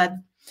our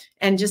blood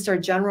and just our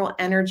general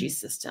energy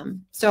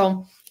system.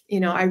 So,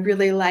 I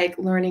really like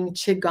learning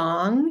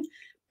Qigong,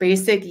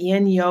 basic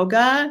yin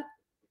yoga,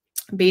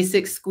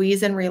 basic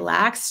squeeze and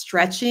relax,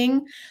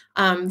 stretching.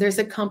 There's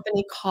a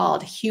company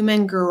called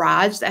Human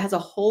Garage that has a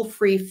whole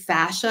free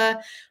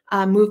fascia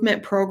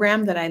movement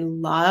program that I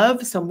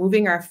love. So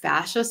moving our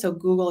fascia. So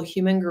Google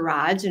Human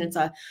Garage, and it's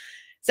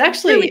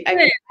actually, really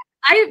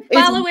I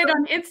follow it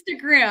on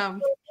Instagram.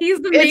 He's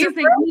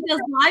amazing. He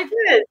does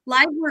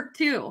live work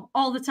too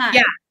all the time.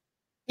 Yeah.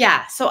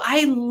 Yeah. So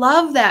I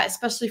love that,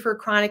 especially for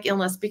chronic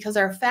illness, because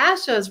our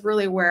fascia is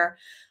really where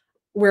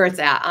it's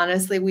at.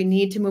 Honestly, we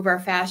need to move our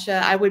fascia.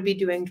 I would be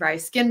doing dry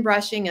skin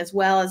brushing as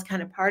well as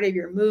kind of part of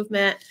your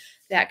movement,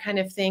 that kind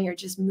of thing. You're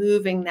just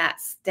moving that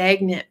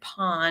stagnant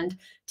pond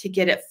to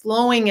get it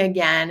flowing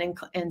again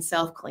and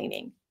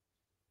self-cleaning.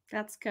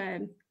 That's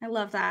good. I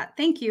love that.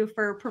 Thank you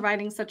for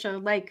providing such a,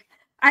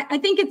 I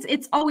think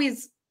it's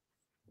always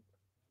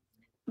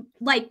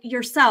like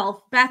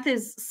yourself. Beth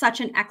is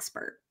such an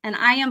expert and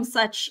I am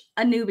such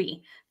a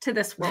newbie to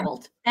this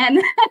world.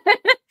 And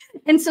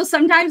and so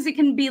sometimes it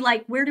can be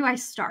like, where do I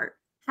start?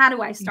 How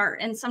do I start?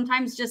 And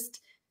sometimes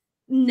just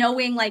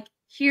knowing like,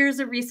 here's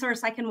a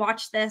resource, I can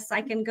watch this,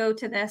 I can go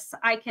to this,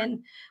 I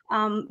can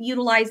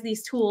utilize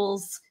these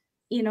tools.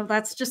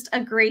 That's just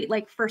a great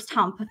first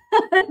hump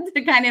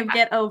to kind of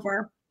get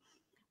over.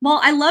 Well,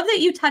 I love that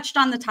you touched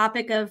on the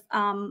topic of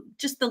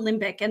just the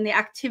limbic and the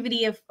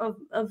activity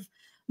of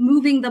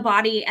moving the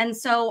body. And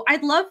so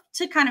I'd love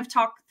to kind of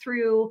talk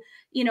through,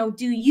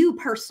 do you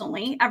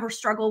personally ever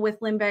struggle with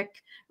limbic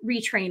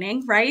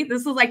retraining, right?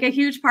 This is like a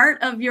huge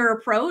part of your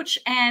approach.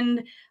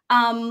 And,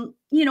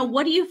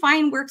 what do you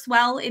find works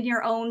well in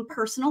your own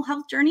personal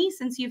health journey,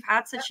 since you've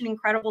had such an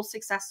incredible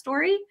success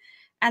story?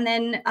 And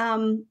then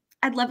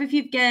I'd love if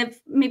you'd give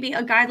maybe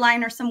a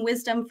guideline or some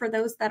wisdom for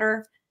those that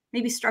are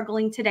maybe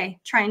struggling today,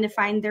 trying to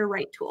find their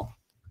right tool.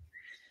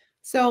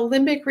 So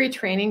limbic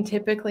retraining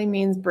typically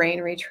means brain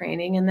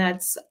retraining. And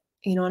that's,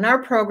 in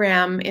our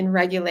program in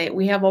Regulate,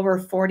 we have over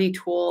 40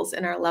 tools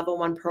in our level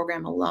 1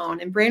 program alone,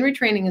 and brain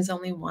retraining is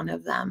only one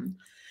of them.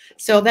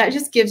 So that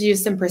just gives you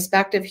some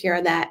perspective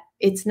here that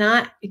it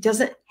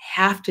doesn't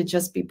have to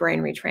just be brain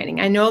retraining.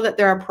 I know that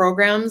there are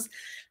programs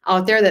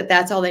out there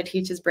that's all they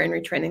teach is brain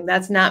retraining.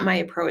 That's not my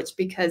approach,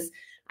 because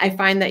I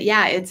find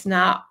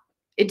that,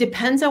 it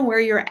depends on where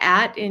you're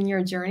at in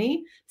your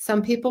journey.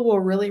 Some people will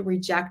really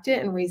reject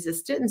it and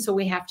resist it. And so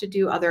we have to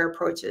do other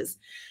approaches.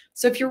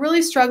 So if you're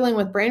really struggling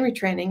with brain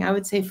retraining, I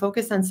would say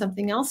focus on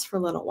something else for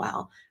a little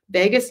while.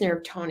 Vagus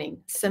nerve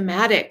toning,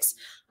 somatics,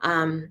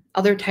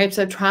 other types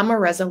of trauma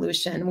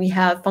resolution. We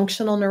have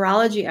functional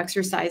neurology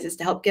exercises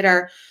to help get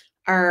our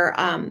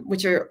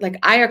which are like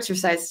eye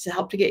exercises to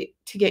help to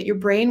get your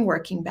brain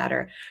working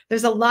better.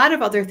 There's a lot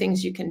of other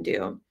things you can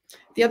do.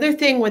 The other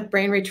thing with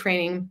brain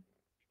retraining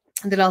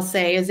that I'll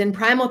say is, in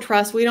Primal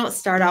Trust, we don't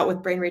start out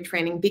with brain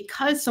retraining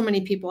because so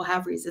many people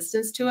have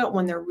resistance to it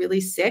when they're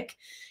really sick.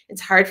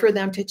 It's hard for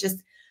them to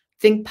just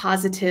think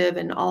positive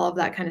and all of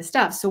that kind of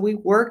stuff. So we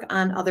work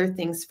on other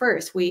things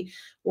first. We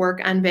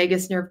work on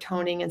vagus nerve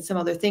toning and some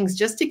other things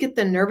just to get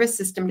the nervous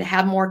system to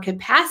have more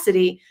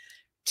capacity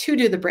to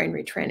do the brain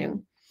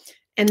retraining.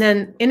 And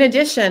then in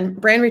addition,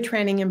 brain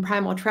retraining in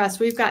Primal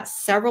Trust, we've got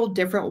several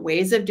different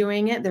ways of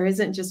doing it. There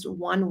isn't just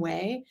one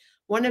way.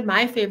 One of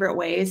my favorite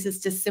ways is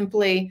to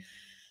simply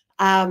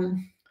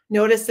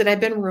notice that I've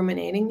been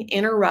ruminating,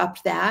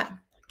 interrupt that,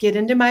 get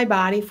into my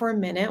body for a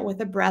minute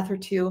with a breath or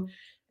two,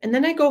 And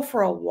then I go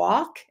for a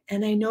walk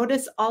and I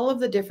notice all of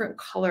the different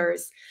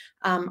colors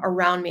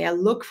around me. I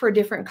look for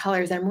different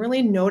colors. I'm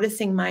really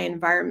noticing my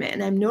environment,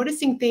 and I'm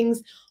noticing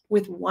things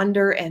with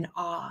wonder and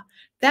awe.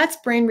 That's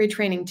brain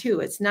retraining too.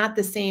 It's not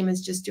the same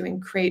as just doing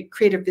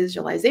creative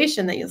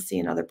visualization that you'll see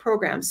in other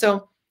programs.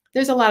 So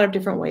there's a lot of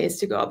different ways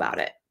to go about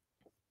it.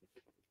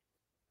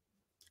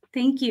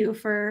 Thank you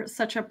for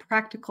such a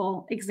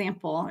practical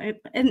example.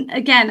 And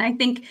again, I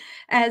think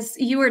as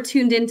you are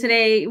tuned in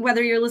today,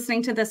 whether you're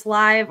listening to this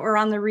live or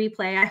on the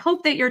replay, I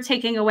hope that you're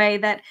taking away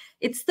that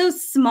it's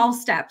those small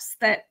steps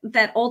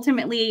that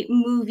ultimately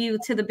move you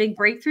to the big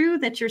breakthrough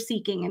that you're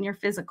seeking in your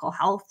physical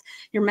health,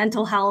 your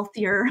mental health,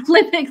 your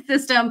limbic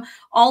system,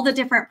 all the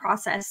different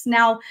process.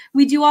 Now,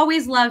 we do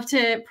always love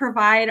to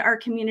provide our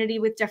community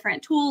with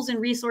different tools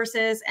and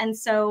resources. And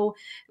so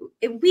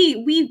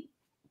we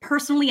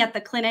personally at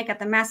the clinic, at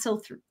the Mast Cell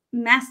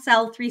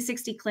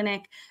 360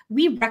 clinic,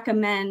 we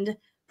recommend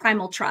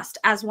Primal Trust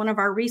as one of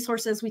our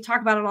resources. We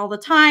talk about it all the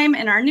time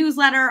in our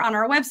newsletter, on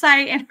our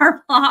website, and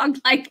our blog.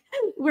 Like,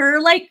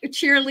 we're like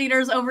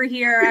cheerleaders over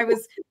here. I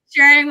was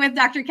sharing with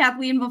Dr.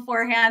 Cathleen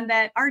beforehand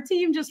that our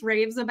team just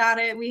raves about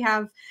it. We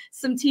have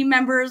some team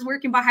members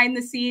working behind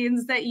the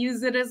scenes that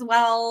use it as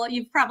well.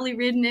 You've probably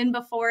ridden in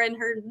before and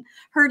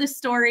heard a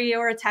story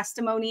or a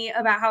testimony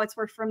about how it's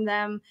worked from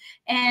them.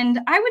 And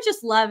I would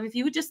just love if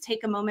you would just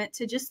take a moment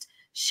to just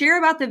share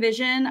about the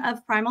vision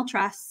of Primal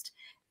Trust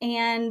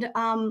and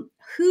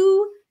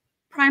who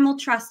Primal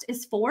Trust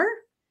is for,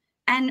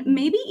 and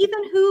maybe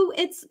even who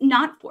it's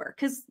not for.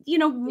 Because,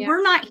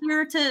 we're not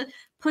here to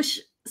push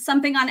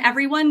something on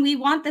everyone. We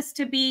want this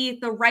to be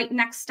the right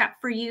next step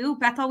for you.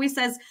 Beth always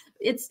says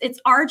it's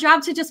our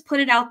job to just put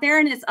it out there,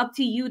 and it's up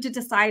to you to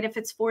decide if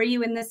it's for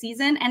you in the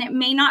season. And it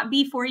may not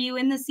be for you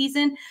in the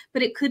season,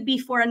 but it could be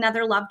for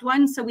another loved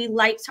one. So we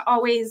like to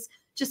always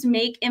just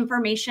make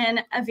information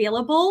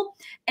available.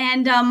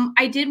 And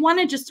I did want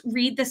to just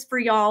read this for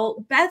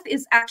y'all. Beth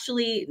is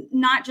actually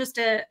not just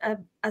a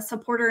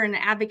supporter and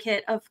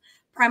advocate of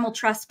Primal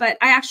Trust, but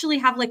I actually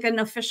have like an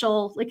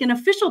official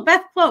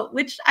Beth quote,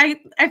 which I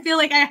feel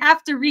like I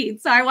have to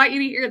read. So I want you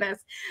to hear this.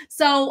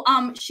 So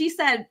she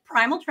said,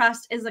 Primal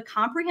Trust is a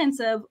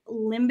comprehensive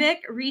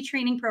limbic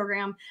retraining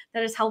program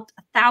that has helped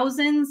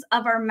thousands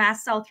of our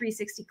Mast Cell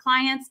 360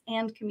 clients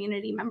and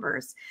community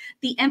members.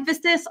 The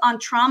emphasis on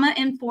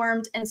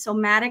trauma-informed and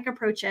somatic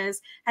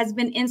approaches has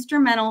been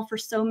instrumental for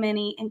so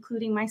many,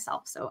 including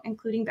myself, so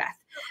including Beth.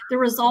 The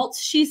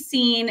results she's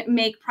seen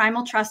make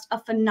Primal Trust a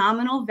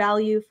phenomenal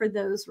value for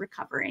those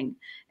recovering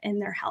in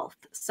their health.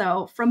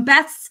 So from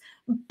Beth's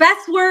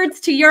words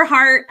to your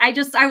heart,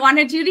 I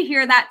wanted you to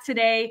hear that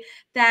today,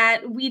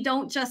 that we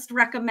don't just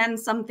recommend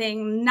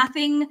something.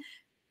 Nothing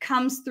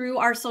comes through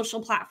our social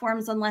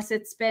platforms unless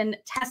it's been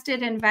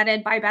tested and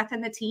vetted by Beth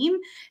and the team.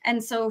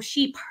 And so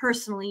she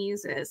personally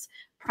uses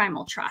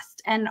Primal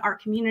Trust, and our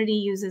community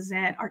uses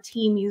it, our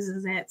team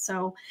uses it.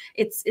 So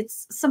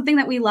it's something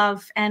that we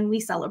love and we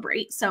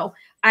celebrate. So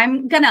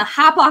I'm gonna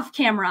hop off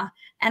camera,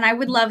 and I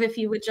would love if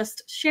you would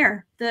just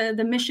share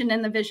the mission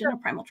and the vision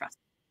of Primal Trust.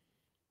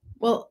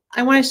 Well,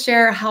 I want to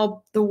share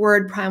how the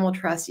word Primal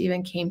Trust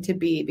even came to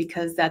be,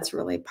 because that's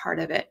really part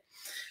of it.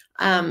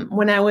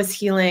 When I was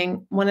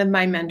healing, one of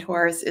my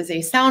mentors is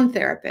a sound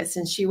therapist,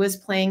 and she was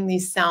playing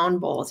these sound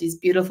bowls, these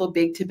beautiful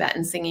big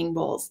Tibetan singing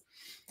bowls.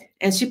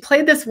 And she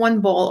played this one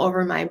bowl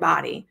over my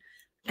body.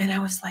 And I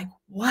was like,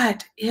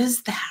 what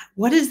is that?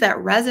 What is that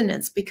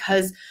resonance?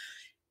 Because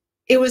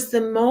it was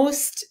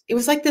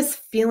like this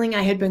feeling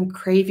I had been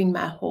craving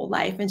my whole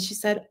life. And she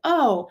said,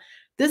 oh,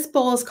 this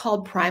bowl is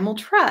called Primal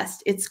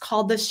Trust. It's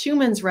called the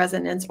Schumann's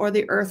resonance, or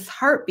the Earth's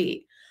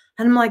heartbeat.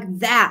 And I'm like,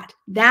 that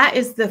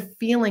is the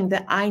feeling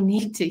that I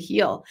need to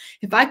heal.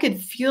 If I could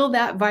feel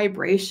that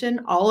vibration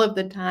all of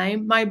the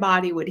time, my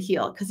body would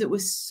heal, because it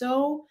was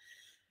so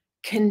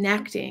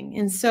connecting.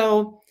 And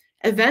so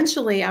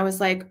eventually I was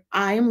like,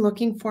 I am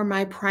looking for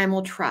my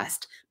primal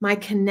trust, my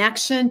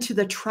connection to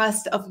the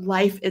trust of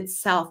life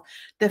itself,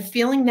 the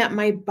feeling that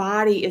my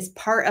body is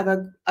part of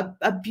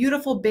a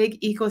beautiful big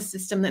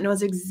ecosystem that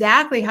knows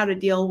exactly how to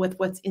deal with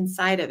what's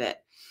inside of it.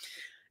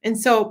 And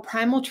so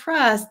Primal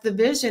Trust, the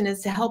vision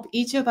is to help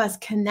each of us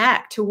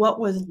connect to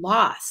what was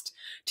lost,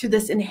 to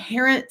this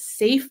inherent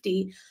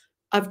safety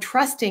of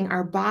trusting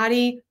our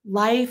body,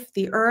 life,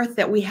 the earth,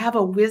 that we have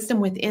a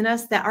wisdom within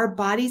us, that our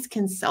bodies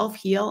can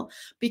self-heal,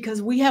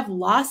 because we have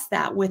lost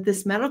that with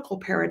this medical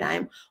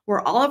paradigm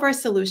where all of our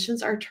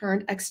solutions are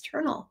turned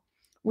external.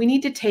 We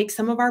need to take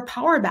some of our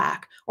power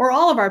back, or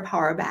all of our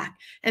power back,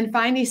 and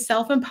find a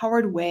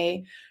self-empowered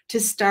way to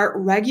start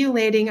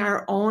regulating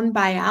our own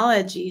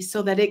biology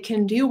so that it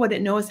can do what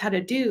it knows how to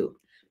do.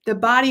 The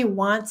body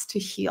wants to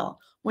heal.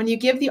 When you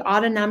give the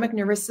autonomic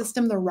nervous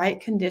system the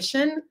right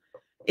condition,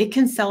 it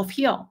can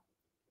self-heal.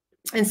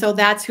 And so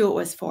that's who it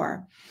was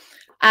for.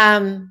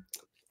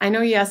 I know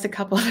you asked a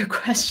couple other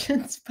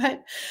questions,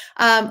 but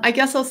I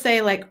guess I'll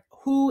say, like,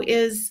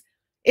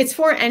 it's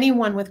for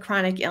anyone with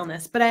chronic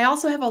illness. But I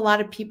also have a lot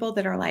of people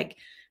that are like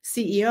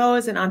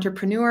CEOs and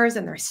entrepreneurs,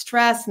 and they're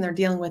stressed and they're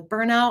dealing with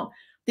burnout.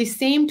 the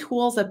same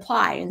tools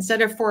apply.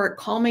 Instead of for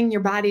calming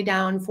your body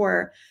down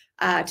for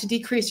to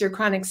decrease your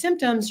chronic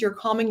symptoms, you're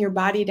calming your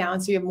body down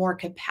so you have more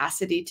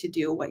capacity to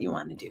do what you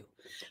want to do.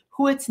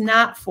 Who it's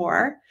not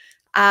for,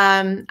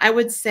 I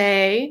would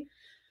say,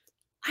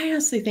 I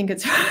honestly think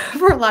it's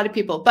for a lot of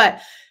people,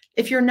 but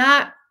if you're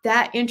not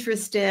that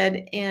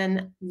interested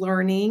in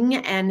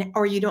learning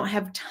or you don't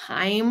have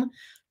time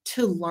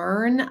to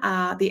learn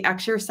the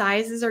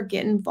exercises or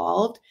get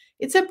involved,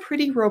 it's a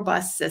pretty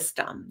robust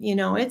system. You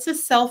know, it's a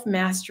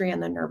self-mastery on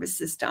the nervous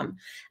system.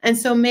 And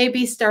so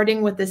maybe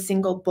starting with a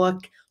single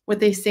book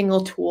with a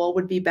single tool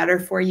would be better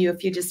for you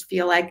if you just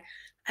feel like,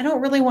 I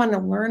don't really want to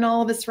learn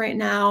all of this right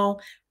now.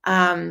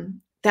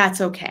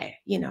 That's okay.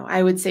 You know,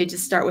 I would say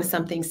just start with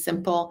something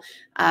simple,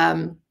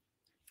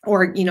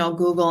 or, you know,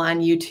 Google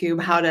on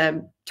YouTube how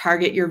to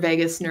target your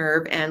vagus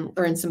nerve and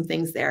learn some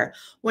things there.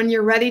 When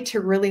you're ready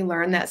to really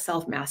learn that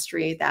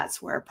self-mastery, that's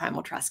where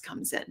Primal Trust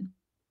comes in.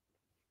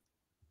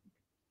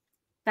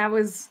 That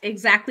was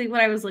exactly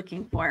what I was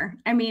looking for.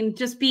 I mean,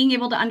 just being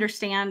able to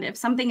understand if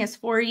something is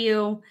for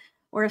you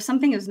or if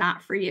something is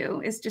not for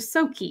you is just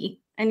so key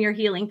in your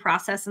healing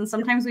process. And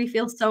sometimes we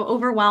feel so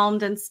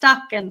overwhelmed and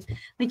stuck. And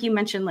like you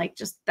mentioned, like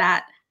just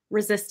that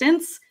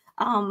resistance.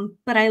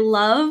 But I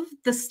love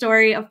the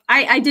story of,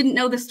 I didn't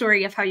know the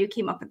story of how you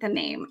came up with the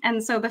name.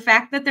 And so the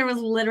fact that there was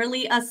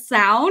literally a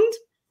sound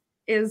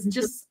is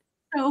just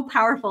so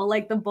powerful.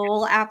 Like the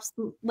bowl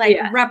absolutely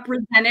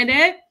represented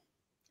it.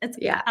 It's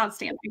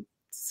outstanding.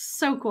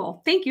 So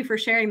cool. Thank you for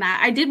sharing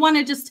that. I did want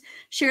to just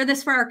share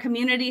this for our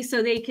community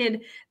so they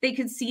could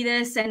see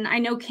this. And I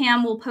know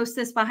Cam will post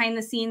this behind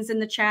the scenes in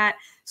the chat.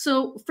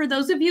 So for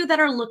those of you that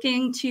are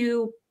looking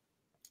to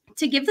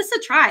give this a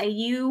try,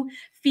 you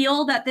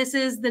feel that this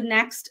is the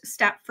next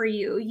step for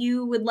you,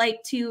 you would like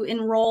to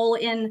enroll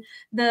in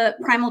the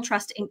Primal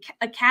Trust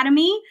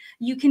Academy,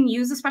 you can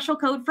use a special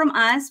code from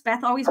us.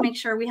 Beth always makes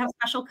sure we have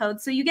special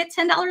codes. So you get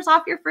 $10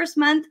 off your first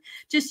month.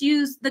 Just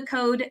use the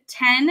code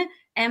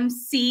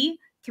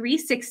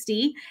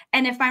 10MC360.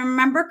 And if I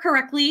remember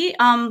correctly,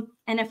 and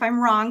if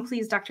I'm wrong,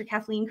 please, Dr.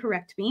 Kathleen,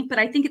 correct me, but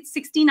I think it's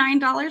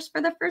 $69 for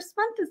the first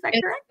month. Is that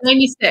correct?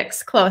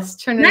 96, close.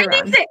 Turn it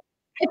 96. Around.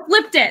 I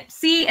flipped it.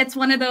 See, it's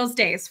one of those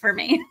days for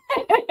me.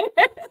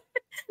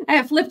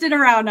 I flipped it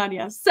around on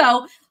you.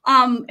 So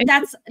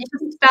that's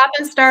stop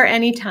and start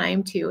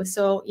anytime too.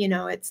 So, you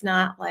know, it's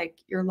not like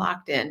you're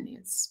locked in.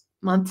 It's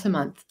month to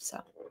month.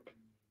 So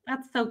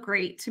that's so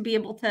great to be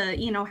able to,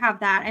 you know, have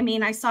that. I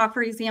mean, I saw,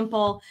 for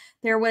example,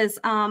 there was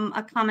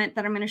a comment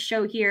that I'm going to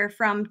show here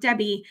from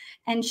Debbie,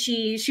 and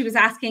she was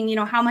asking, you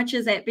know, how much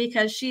is it?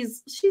 Because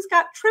she's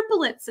got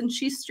triplets and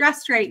she's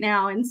stressed right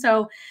now. And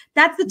so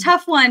that's a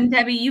tough one,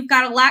 Debbie. You've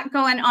got a lot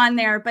going on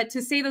there, but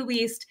to say the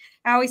least,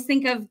 I always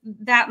think of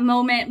that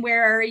moment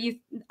where you're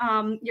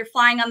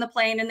flying on the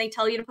plane and they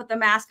tell you to put the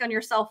mask on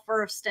yourself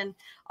first. And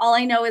all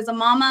I know is a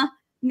mama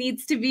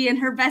needs to be in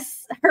her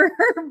best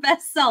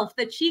self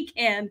that she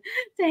can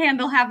to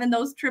handle having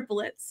those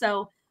triplets.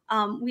 So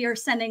we are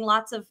sending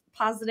lots of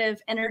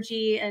positive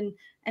energy and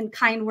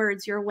kind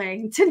words your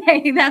way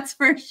today. That's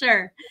for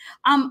sure.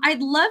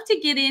 I'd love to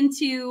get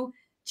into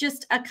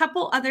just a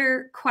couple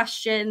other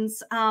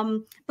questions.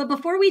 But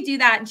before we do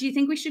that, do you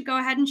think we should go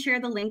ahead and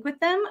share the link with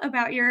them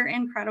about your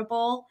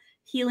incredible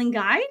healing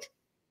guide?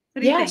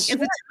 What do you think? Sure.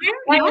 Is it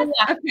time?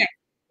 Yeah. Okay.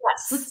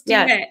 Yes. Let's do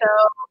it. So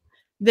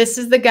this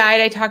is the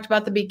guide I talked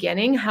about at the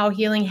beginning, How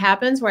Healing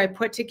Happens, where I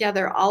put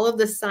together all of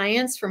the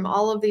science from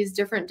all of these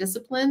different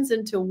disciplines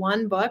into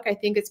one book. I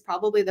think it's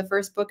probably the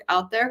first book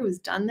out there who's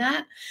done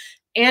that.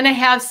 And I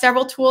have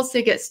several tools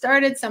to get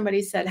started.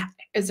 Somebody said,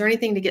 is there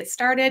anything to get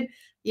started?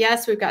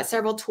 Yes, we've got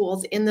several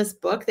tools in this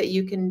book that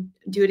you can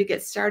do to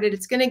get started.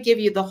 It's going to give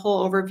you the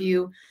whole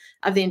overview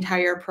of the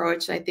entire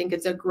approach. I think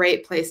it's a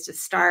great place to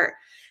start.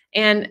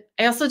 And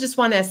I also just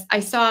want to, I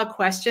saw a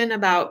question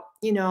about,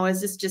 you know,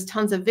 is this just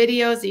tons of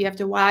videos that you have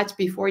to watch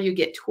before you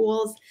get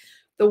tools?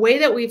 The way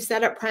that we've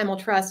set up Primal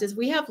Trust is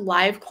we have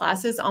live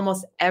classes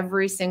almost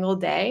every single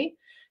day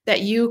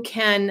that you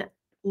can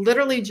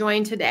literally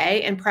join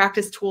today and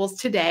practice tools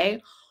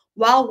today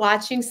while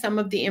watching some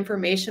of the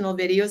informational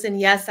videos. And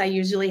yes, I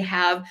usually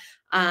have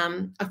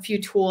a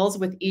few tools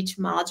with each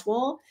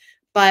module.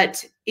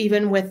 But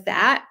even with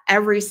that,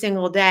 every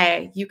single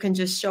day, you can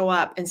just show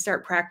up and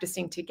start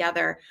practicing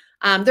together.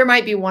 There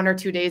might be 1 or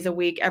 2 days a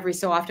week. Every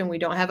so often we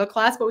don't have a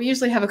class, but we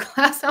usually have a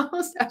class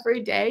almost every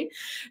day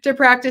to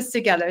practice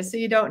together. So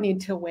you don't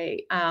need to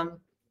wait.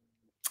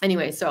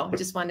 Anyway, so I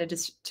just wanted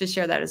to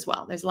share that as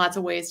well. There's lots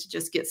of ways to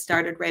just get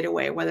started right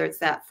away, whether it's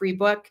that free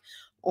book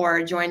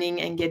or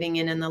joining and getting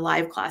in the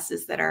live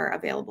classes that are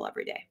available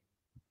every day.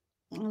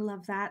 I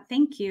love that.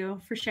 Thank you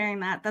for sharing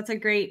that. That's a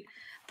great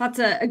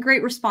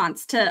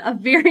response to a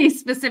very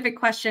specific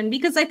question,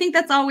 because I think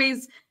that's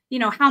always, you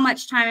know, how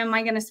much time am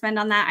I going to spend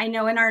on that? I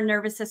know in our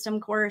nervous system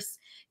course,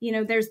 you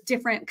know, there's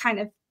different kind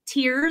of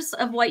tiers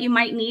of what you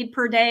might need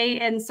per day.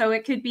 And so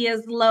it could be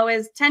as low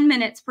as 10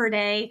 minutes per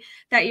day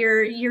that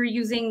you're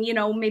using, you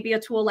know, maybe a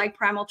tool like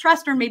Primal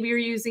Trust, or maybe you're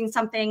using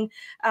something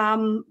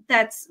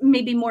that's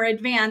maybe more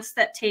advanced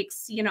that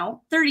takes, you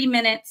know, 30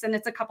 minutes and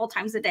it's a couple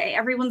times a day.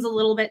 Everyone's a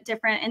little bit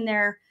different in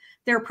their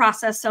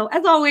process. So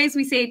as always,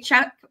 we say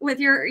check with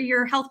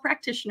your health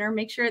practitioner,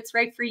 make sure it's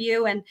right for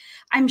you. And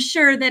I'm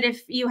sure that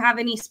if you have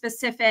any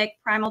specific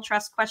Primal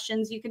Trust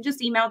questions, you can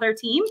just email their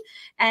team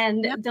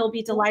and they'll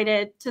be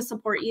delighted to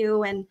support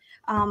you and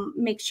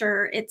make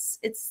sure it's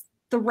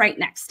the right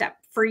next step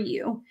for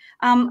you.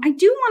 I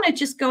do want to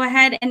just go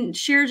ahead and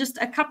share just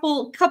a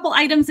couple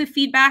items of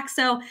feedback.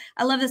 So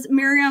I love this.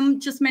 Miriam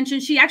just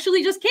mentioned she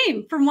actually just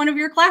came from one of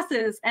your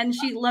classes and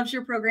she loves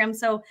your program.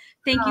 So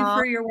thank you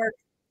for your work.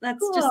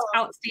 That's just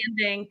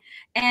outstanding.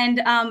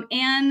 And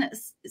Anne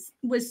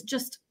was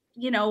just,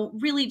 you know,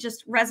 really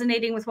just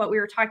resonating with what we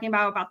were talking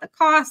about the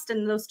cost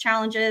and those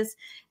challenges.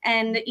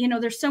 And, you know,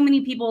 there's so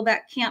many people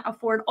that can't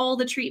afford all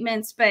the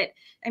treatments, but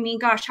I mean,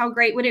 gosh, how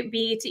great would it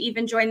be to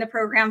even join the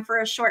program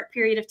for a short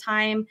period of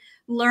time,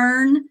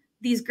 learn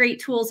these great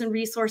tools and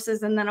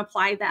resources, and then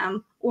apply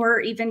them, or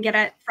even get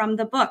it from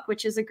the book,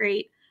 which is a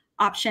great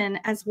option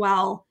as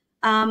well.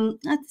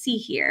 Let's see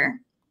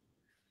here.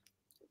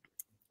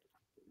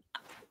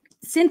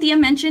 Cynthia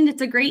mentioned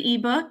it's a great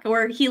ebook,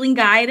 or healing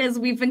guide, as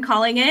we've been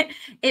calling it.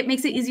 It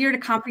makes it easier to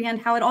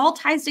comprehend how it all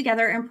ties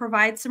together and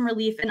provides some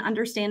relief in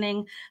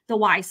understanding the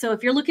why. So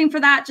if you're looking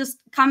for that, just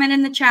comment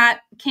in the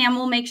chat. Cam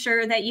will make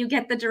sure that you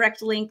get the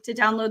direct link to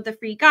download the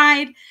free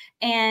guide.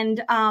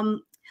 And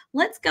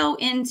let's go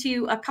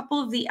into a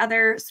couple of the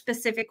other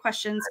specific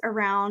questions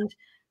around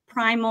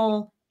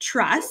Primal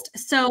Trust.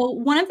 So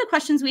one of the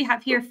questions we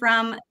have here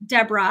from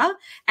Deborah,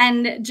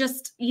 and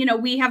just, you know,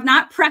 we have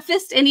not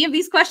prefaced any of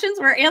these questions.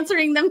 We're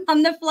answering them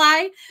on the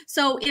fly.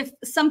 So if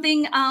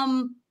something,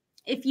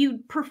 if you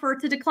prefer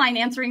to decline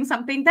answering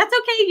something, that's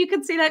okay. You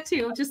can say that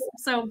too, just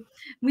so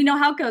we know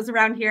how it goes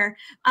around here.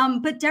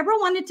 But Deborah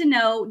wanted to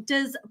know,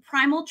 does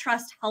Primal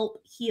Trust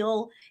help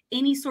heal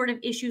any sort of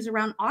issues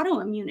around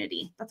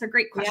autoimmunity? That's a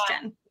great question.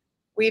 Yeah.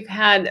 We've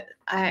had,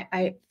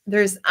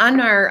 there's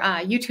on our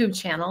YouTube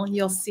channel,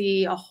 you'll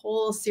see a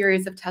whole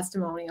series of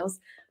testimonials,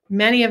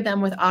 many of them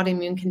with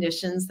autoimmune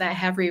conditions that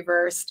have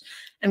reversed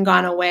and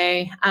gone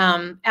away.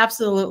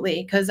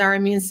 Absolutely, because our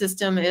immune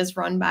system is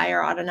run by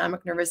our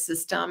autonomic nervous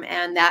system,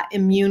 and that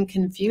immune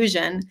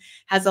confusion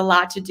has a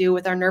lot to do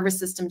with our nervous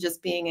system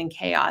just being in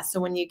chaos. So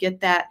when you get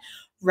that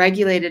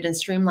regulated and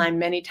streamlined,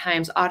 many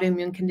times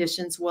autoimmune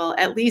conditions will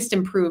at least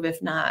improve,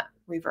 if not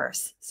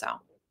reverse. So.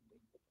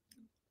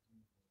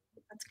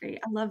 That's great.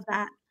 I love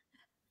that.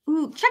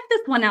 Ooh, check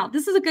this one out.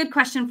 This is a good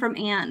question from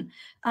Anne.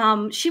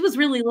 She was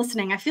really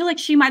listening. I feel like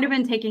she might have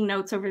been taking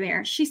notes over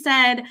there. She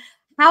said,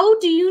 how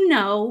do you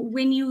know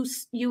when you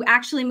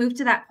actually move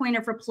to that point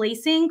of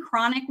replacing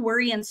chronic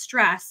worry and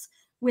stress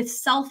with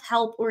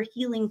self-help or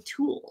healing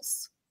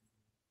tools?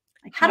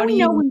 Like, how do we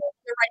know when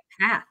it's the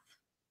right path?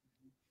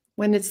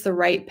 When it's the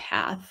right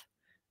path.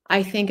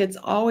 I think it's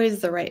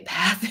always the right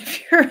path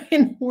if you're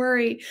in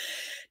worry.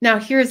 Now,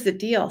 here's the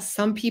deal.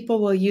 Some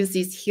people will use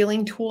these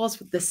healing tools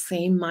with the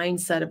same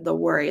mindset of the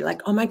worry,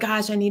 like, oh my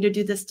gosh, I need to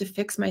do this to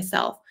fix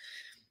myself.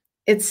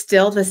 It's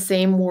still the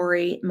same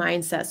worry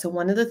mindset. So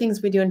one of the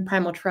things we do in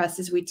Primal Trust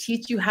is we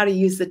teach you how to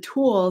use the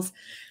tools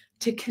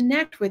to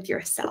connect with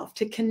yourself,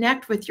 to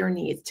connect with your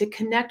needs, to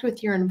connect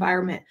with your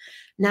environment.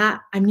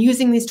 Not, I'm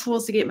using these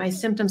tools to get my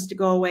symptoms to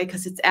go away,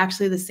 because it's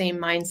actually the same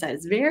mindset.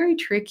 It's very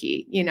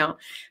tricky, you know.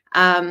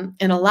 And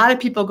a lot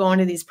of people go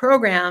into these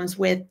programs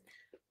with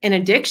an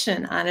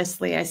addiction,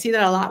 honestly. I see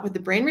that a lot with the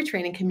brain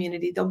retraining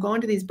community. They'll go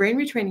into these brain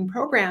retraining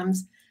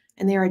programs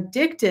and they're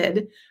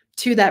addicted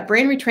to that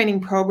brain retraining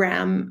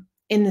program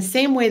in the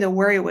same way the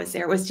worry was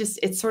there. It was just,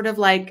 it's sort of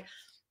like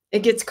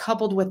it gets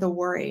coupled with the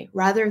worry,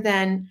 rather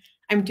than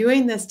I'm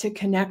doing this to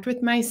connect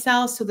with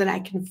myself so that I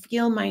can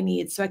feel my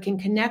needs, so I can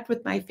connect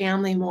with my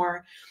family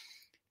more,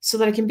 so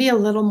that I can be a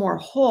little more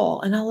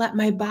whole, and I'll let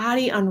my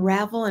body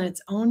unravel in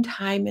its own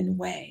time and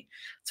way.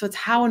 So it's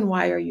how and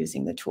why you're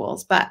using the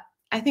tools. But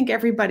I think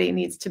everybody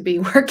needs to be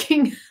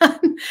working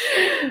on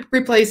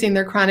replacing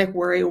their chronic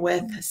worry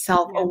with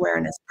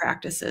self-awareness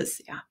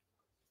practices. Yeah.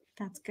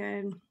 That's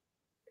good.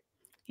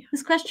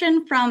 This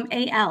question from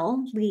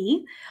A.L.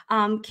 Lee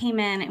came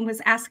in and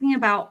was asking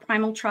about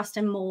primal trust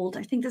and mold.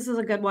 I think this is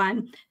a good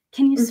one.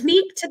 Can you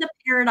speak to the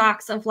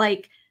paradox of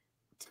like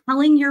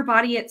telling your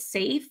body it's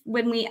safe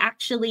when we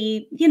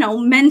actually, you know,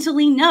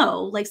 mentally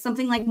know like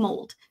something like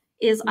mold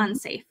is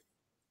unsafe?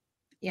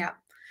 Yeah.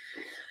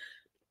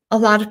 A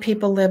lot of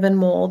people live in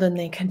mold and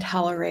they can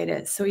tolerate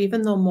it. So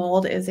even though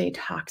mold is a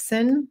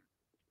toxin,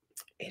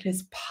 it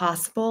is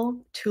possible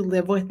to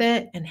live with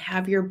it and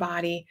have your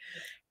body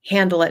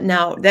handle it.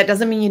 Now, that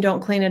doesn't mean you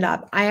don't clean it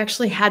up. I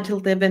actually had to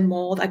live in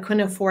mold. I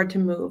couldn't afford to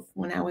move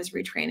when I was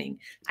retraining.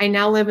 I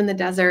now live in the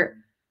desert.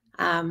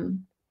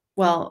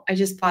 Well, I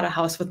just bought a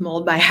house with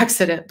mold by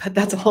accident, but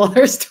that's a whole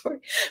other story.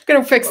 I'm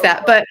going to fix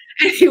that. But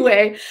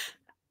anyway,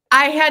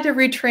 I had to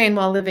retrain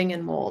while living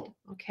in mold.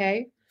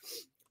 Okay.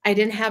 I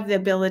didn't have the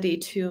ability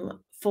to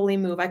fully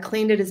move. I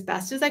cleaned it as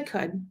best as I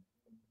could.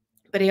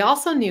 But he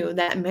also knew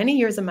that many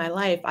years of my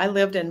life, I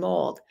lived in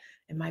mold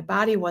and my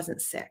body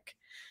wasn't sick.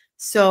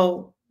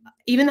 So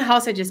even the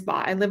house I just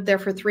bought, I lived there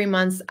for 3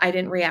 months. I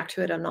didn't react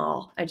to it at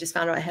all. I just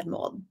found out I had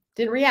mold.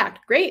 Didn't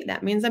react. Great.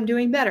 That means I'm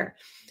doing better.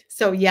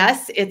 So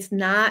yes, it's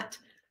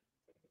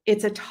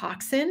a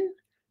toxin.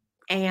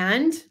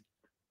 And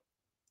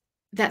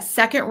that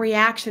second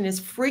reaction is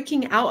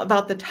freaking out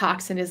about the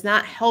toxin, is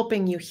not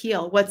helping you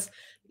heal. What's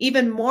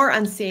even more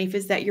unsafe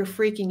is that you're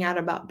freaking out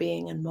about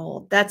being in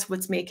mold. That's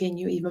what's making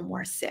you even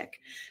more sick.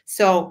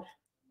 So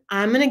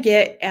I'm going to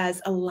get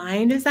as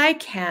aligned as I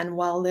can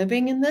while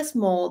living in this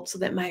mold so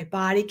that my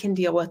body can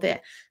deal with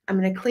it. I'm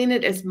going to clean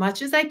it as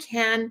much as I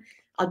can.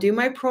 I'll do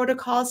my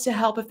protocols to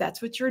help if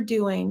that's what you're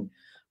doing.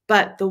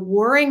 But the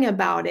worrying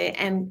about it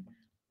and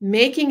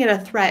making it a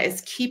threat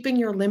is keeping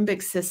your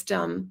limbic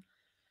system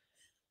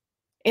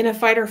in a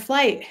fight or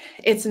flight.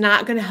 It's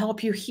not going to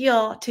help you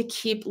heal to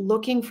keep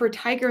looking for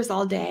tigers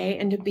all day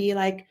and to be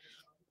like,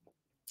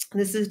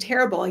 this is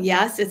terrible.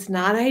 Yes, it's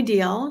not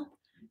ideal.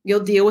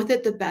 You'll deal with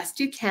it the best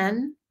you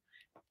can,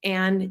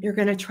 and you're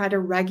going to try to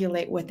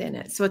regulate within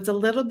it. So it's a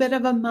little bit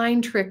of a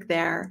mind trick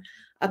there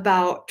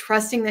about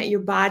trusting that your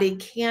body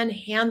can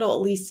handle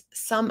at least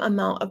some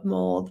amount of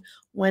mold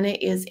when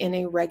it is in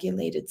a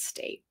regulated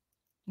state.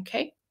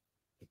 Okay.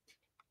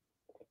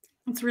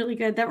 That's really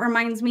good. That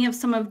reminds me of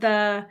some of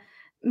the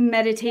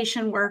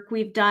meditation work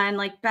we've done.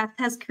 Like Beth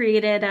has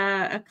created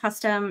a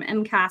custom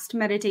MCAST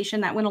meditation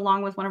that went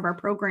along with one of our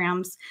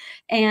programs.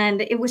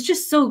 And it was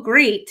just so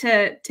great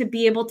to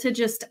be able to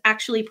just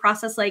actually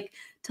process, like,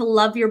 to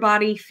love your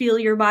body, feel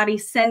your body,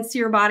 sense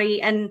your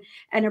body, and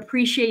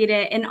appreciate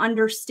it and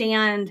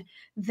understand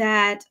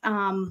that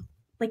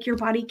like your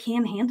body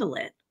can handle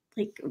it.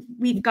 Like,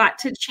 we've got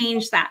to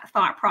change that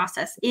thought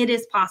process. It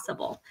is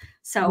possible.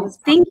 So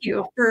thank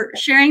you for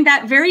sharing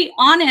that very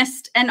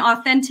honest and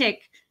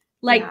authentic,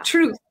 like,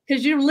 truth,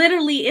 because you're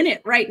literally in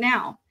it right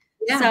now.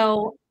 Yeah.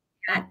 So,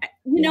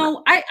 you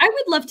know, I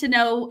would love to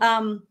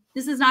know,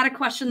 this is not a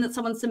question that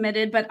someone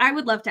submitted, but I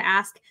would love to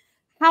ask,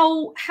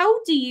 how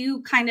do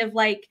you kind of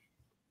like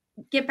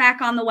get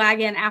back on the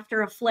wagon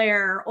after a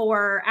flare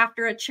or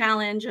after a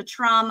challenge, a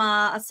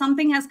trauma,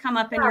 something has come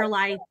up in your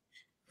life?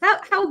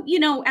 How, you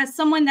know, as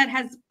someone that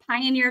has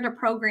pioneered a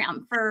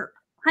program for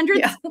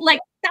hundreds,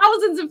 like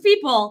thousands of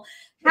people,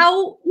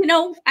 how, you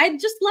know, I'd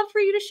just love for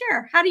you to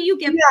share. How do you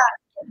get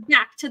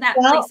back to that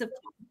place of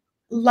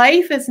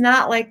life is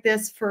not like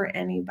this for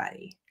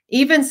anybody,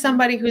 even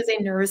somebody who's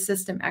a nervous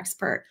system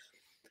expert.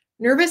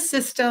 Nervous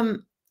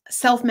system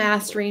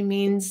self-mastery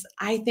means,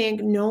 I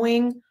think,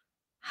 knowing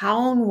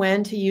how and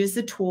when to use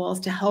the tools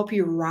to help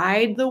you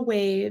ride the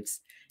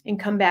waves and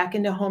come back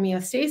into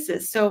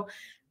homeostasis. So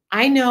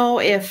I know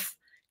if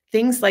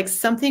things like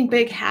something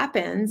big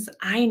happens,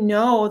 I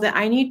know that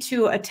I need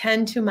to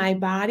attend to my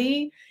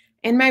body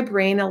and my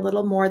brain a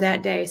little more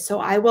that day.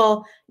 So I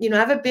will, you know,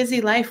 have a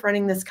busy life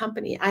running this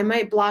company. I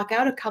might block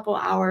out a couple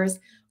hours,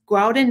 go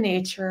out in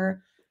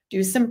nature,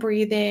 do some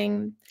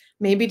breathing,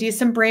 maybe do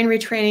some brain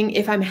retraining.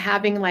 If I'm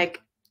having,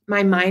 like,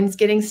 my mind's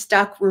getting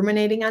stuck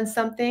ruminating on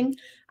something,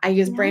 I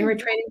use brain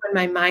retraining when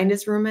my mind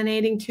is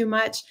ruminating too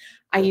much.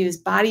 I use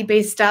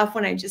body-based stuff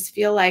when I just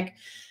feel like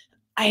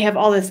I have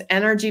all this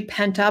energy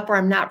pent up or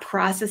I'm not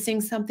processing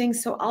something.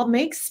 So I'll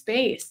make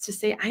space to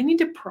say, I need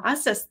to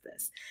process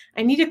this.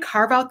 I need to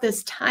carve out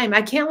this time.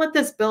 I can't let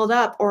this build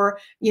up, or,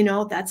 you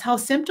know, that's how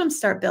symptoms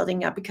start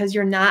building up, because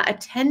you're not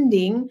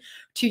attending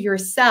to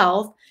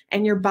yourself,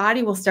 and your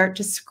body will start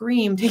to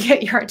scream to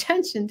get your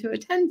attention to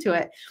attend to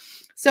it.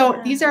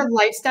 So these are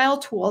lifestyle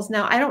tools.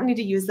 Now, I don't need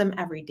to use them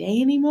every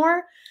day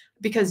anymore,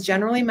 because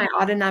generally my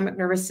autonomic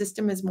nervous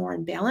system is more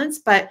in balance,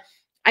 but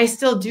I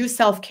still do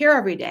self-care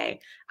every day.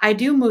 I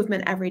do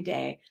movement every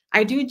day.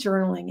 I do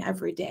journaling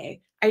every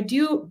day. I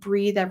do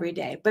breathe every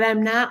day, but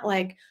I'm not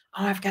like,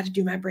 oh, I've got to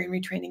do my brain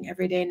retraining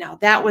every day now.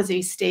 That was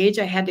a stage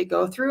I had to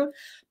go through.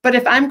 But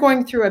if I'm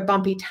going through a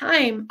bumpy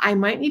time, I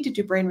might need to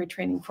do brain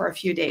retraining for a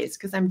few days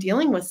because I'm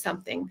dealing with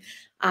something,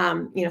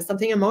 you know,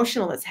 something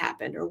emotional has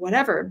happened or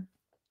whatever.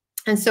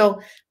 And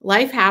so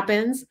life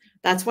happens.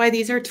 That's why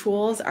these are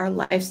tools, are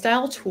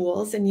lifestyle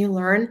tools. And you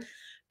learn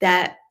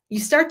that, you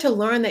start to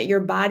learn that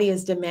your body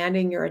is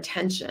demanding your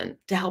attention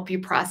to help you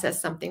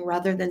process something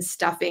rather than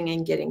stuffing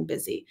and getting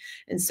busy.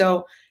 And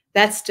so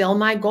that's still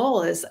my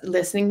goal, is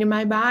listening to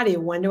my body.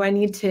 When do I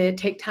need to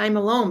take time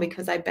alone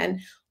because I've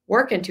been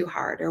working too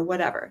hard or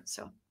whatever?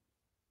 So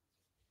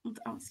that's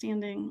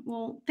outstanding.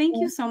 Well, thank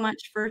you so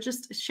much for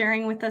just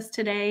sharing with us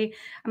today.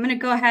 I'm going to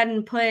go ahead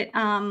and put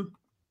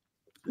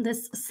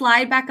this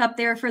slide back up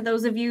there for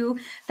those of you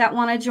that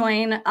want to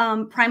join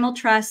Primal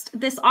Trust.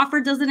 This offer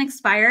doesn't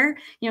expire.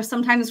 You know,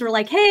 sometimes we're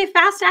like, hey,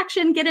 fast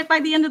action, get it by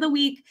the end of the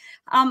week.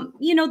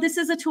 You know, this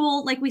is a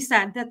tool, like we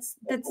said, that's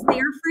there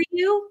for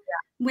you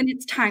when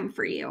it's time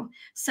for you.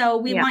 So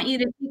we want you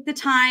to take the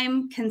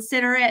time,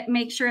 consider it,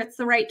 make sure it's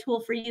the right tool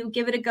for you.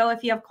 Give it a go.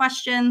 If you have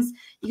questions,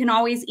 you can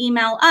always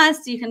email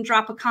us. You can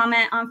drop a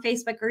comment on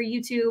Facebook or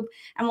YouTube,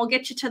 and we'll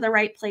get you to the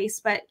right place.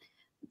 But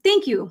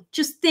thank you.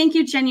 Just thank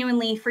you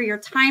genuinely for your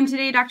time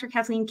today, Dr.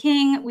 Cathleen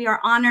King. We are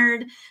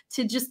honored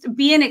to just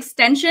be an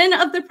extension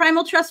of the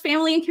Primal Trust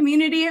family and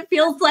community, it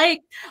feels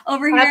like,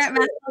 over here at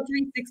Mast Cell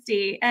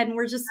 360. And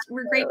we're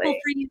grateful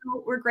for you.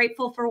 We're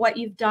grateful for what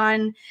you've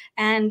done.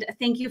 And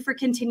thank you for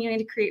continuing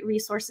to create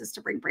resources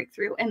to bring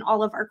breakthrough in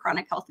all of our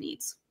chronic health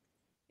needs.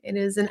 It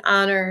is an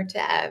honor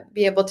to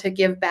be able to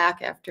give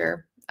back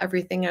after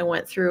everything I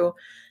went through.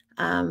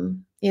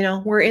 You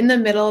know, we're in the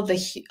middle of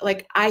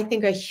I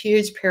think a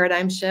huge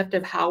paradigm shift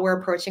of how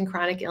we're approaching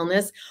chronic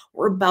illness.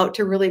 We're about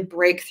to really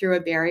break through a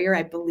barrier.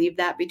 I believe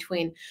that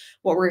between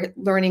what we're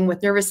learning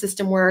with nervous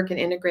system work and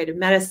integrative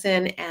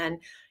medicine, and,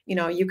 you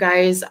know, you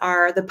guys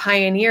are the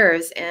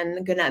pioneers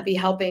and going to be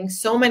helping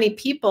so many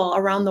people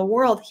around the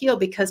world heal,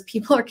 because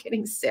people are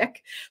getting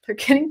sick. They're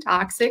getting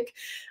toxic.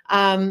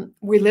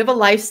 We live a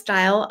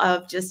lifestyle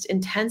of just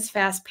intense,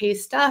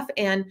 fast-paced stuff.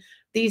 And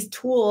these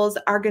tools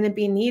are going to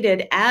be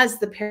needed as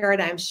the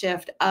paradigm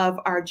shift of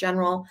our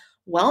general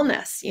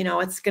wellness. You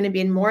know, it's going to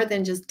be more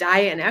than just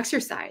diet and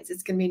exercise.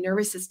 It's going to be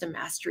nervous system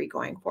mastery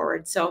going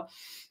forward. So,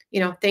 you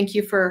know, thank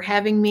you for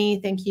having me.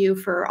 Thank you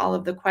for all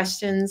of the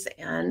questions.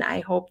 And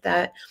I hope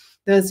that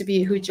those of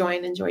you who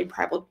joined enjoyed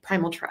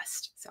Primal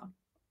Trust. So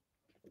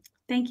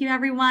thank you,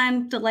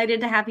 everyone.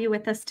 Delighted to have you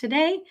with us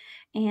today,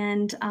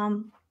 and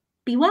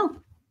be well.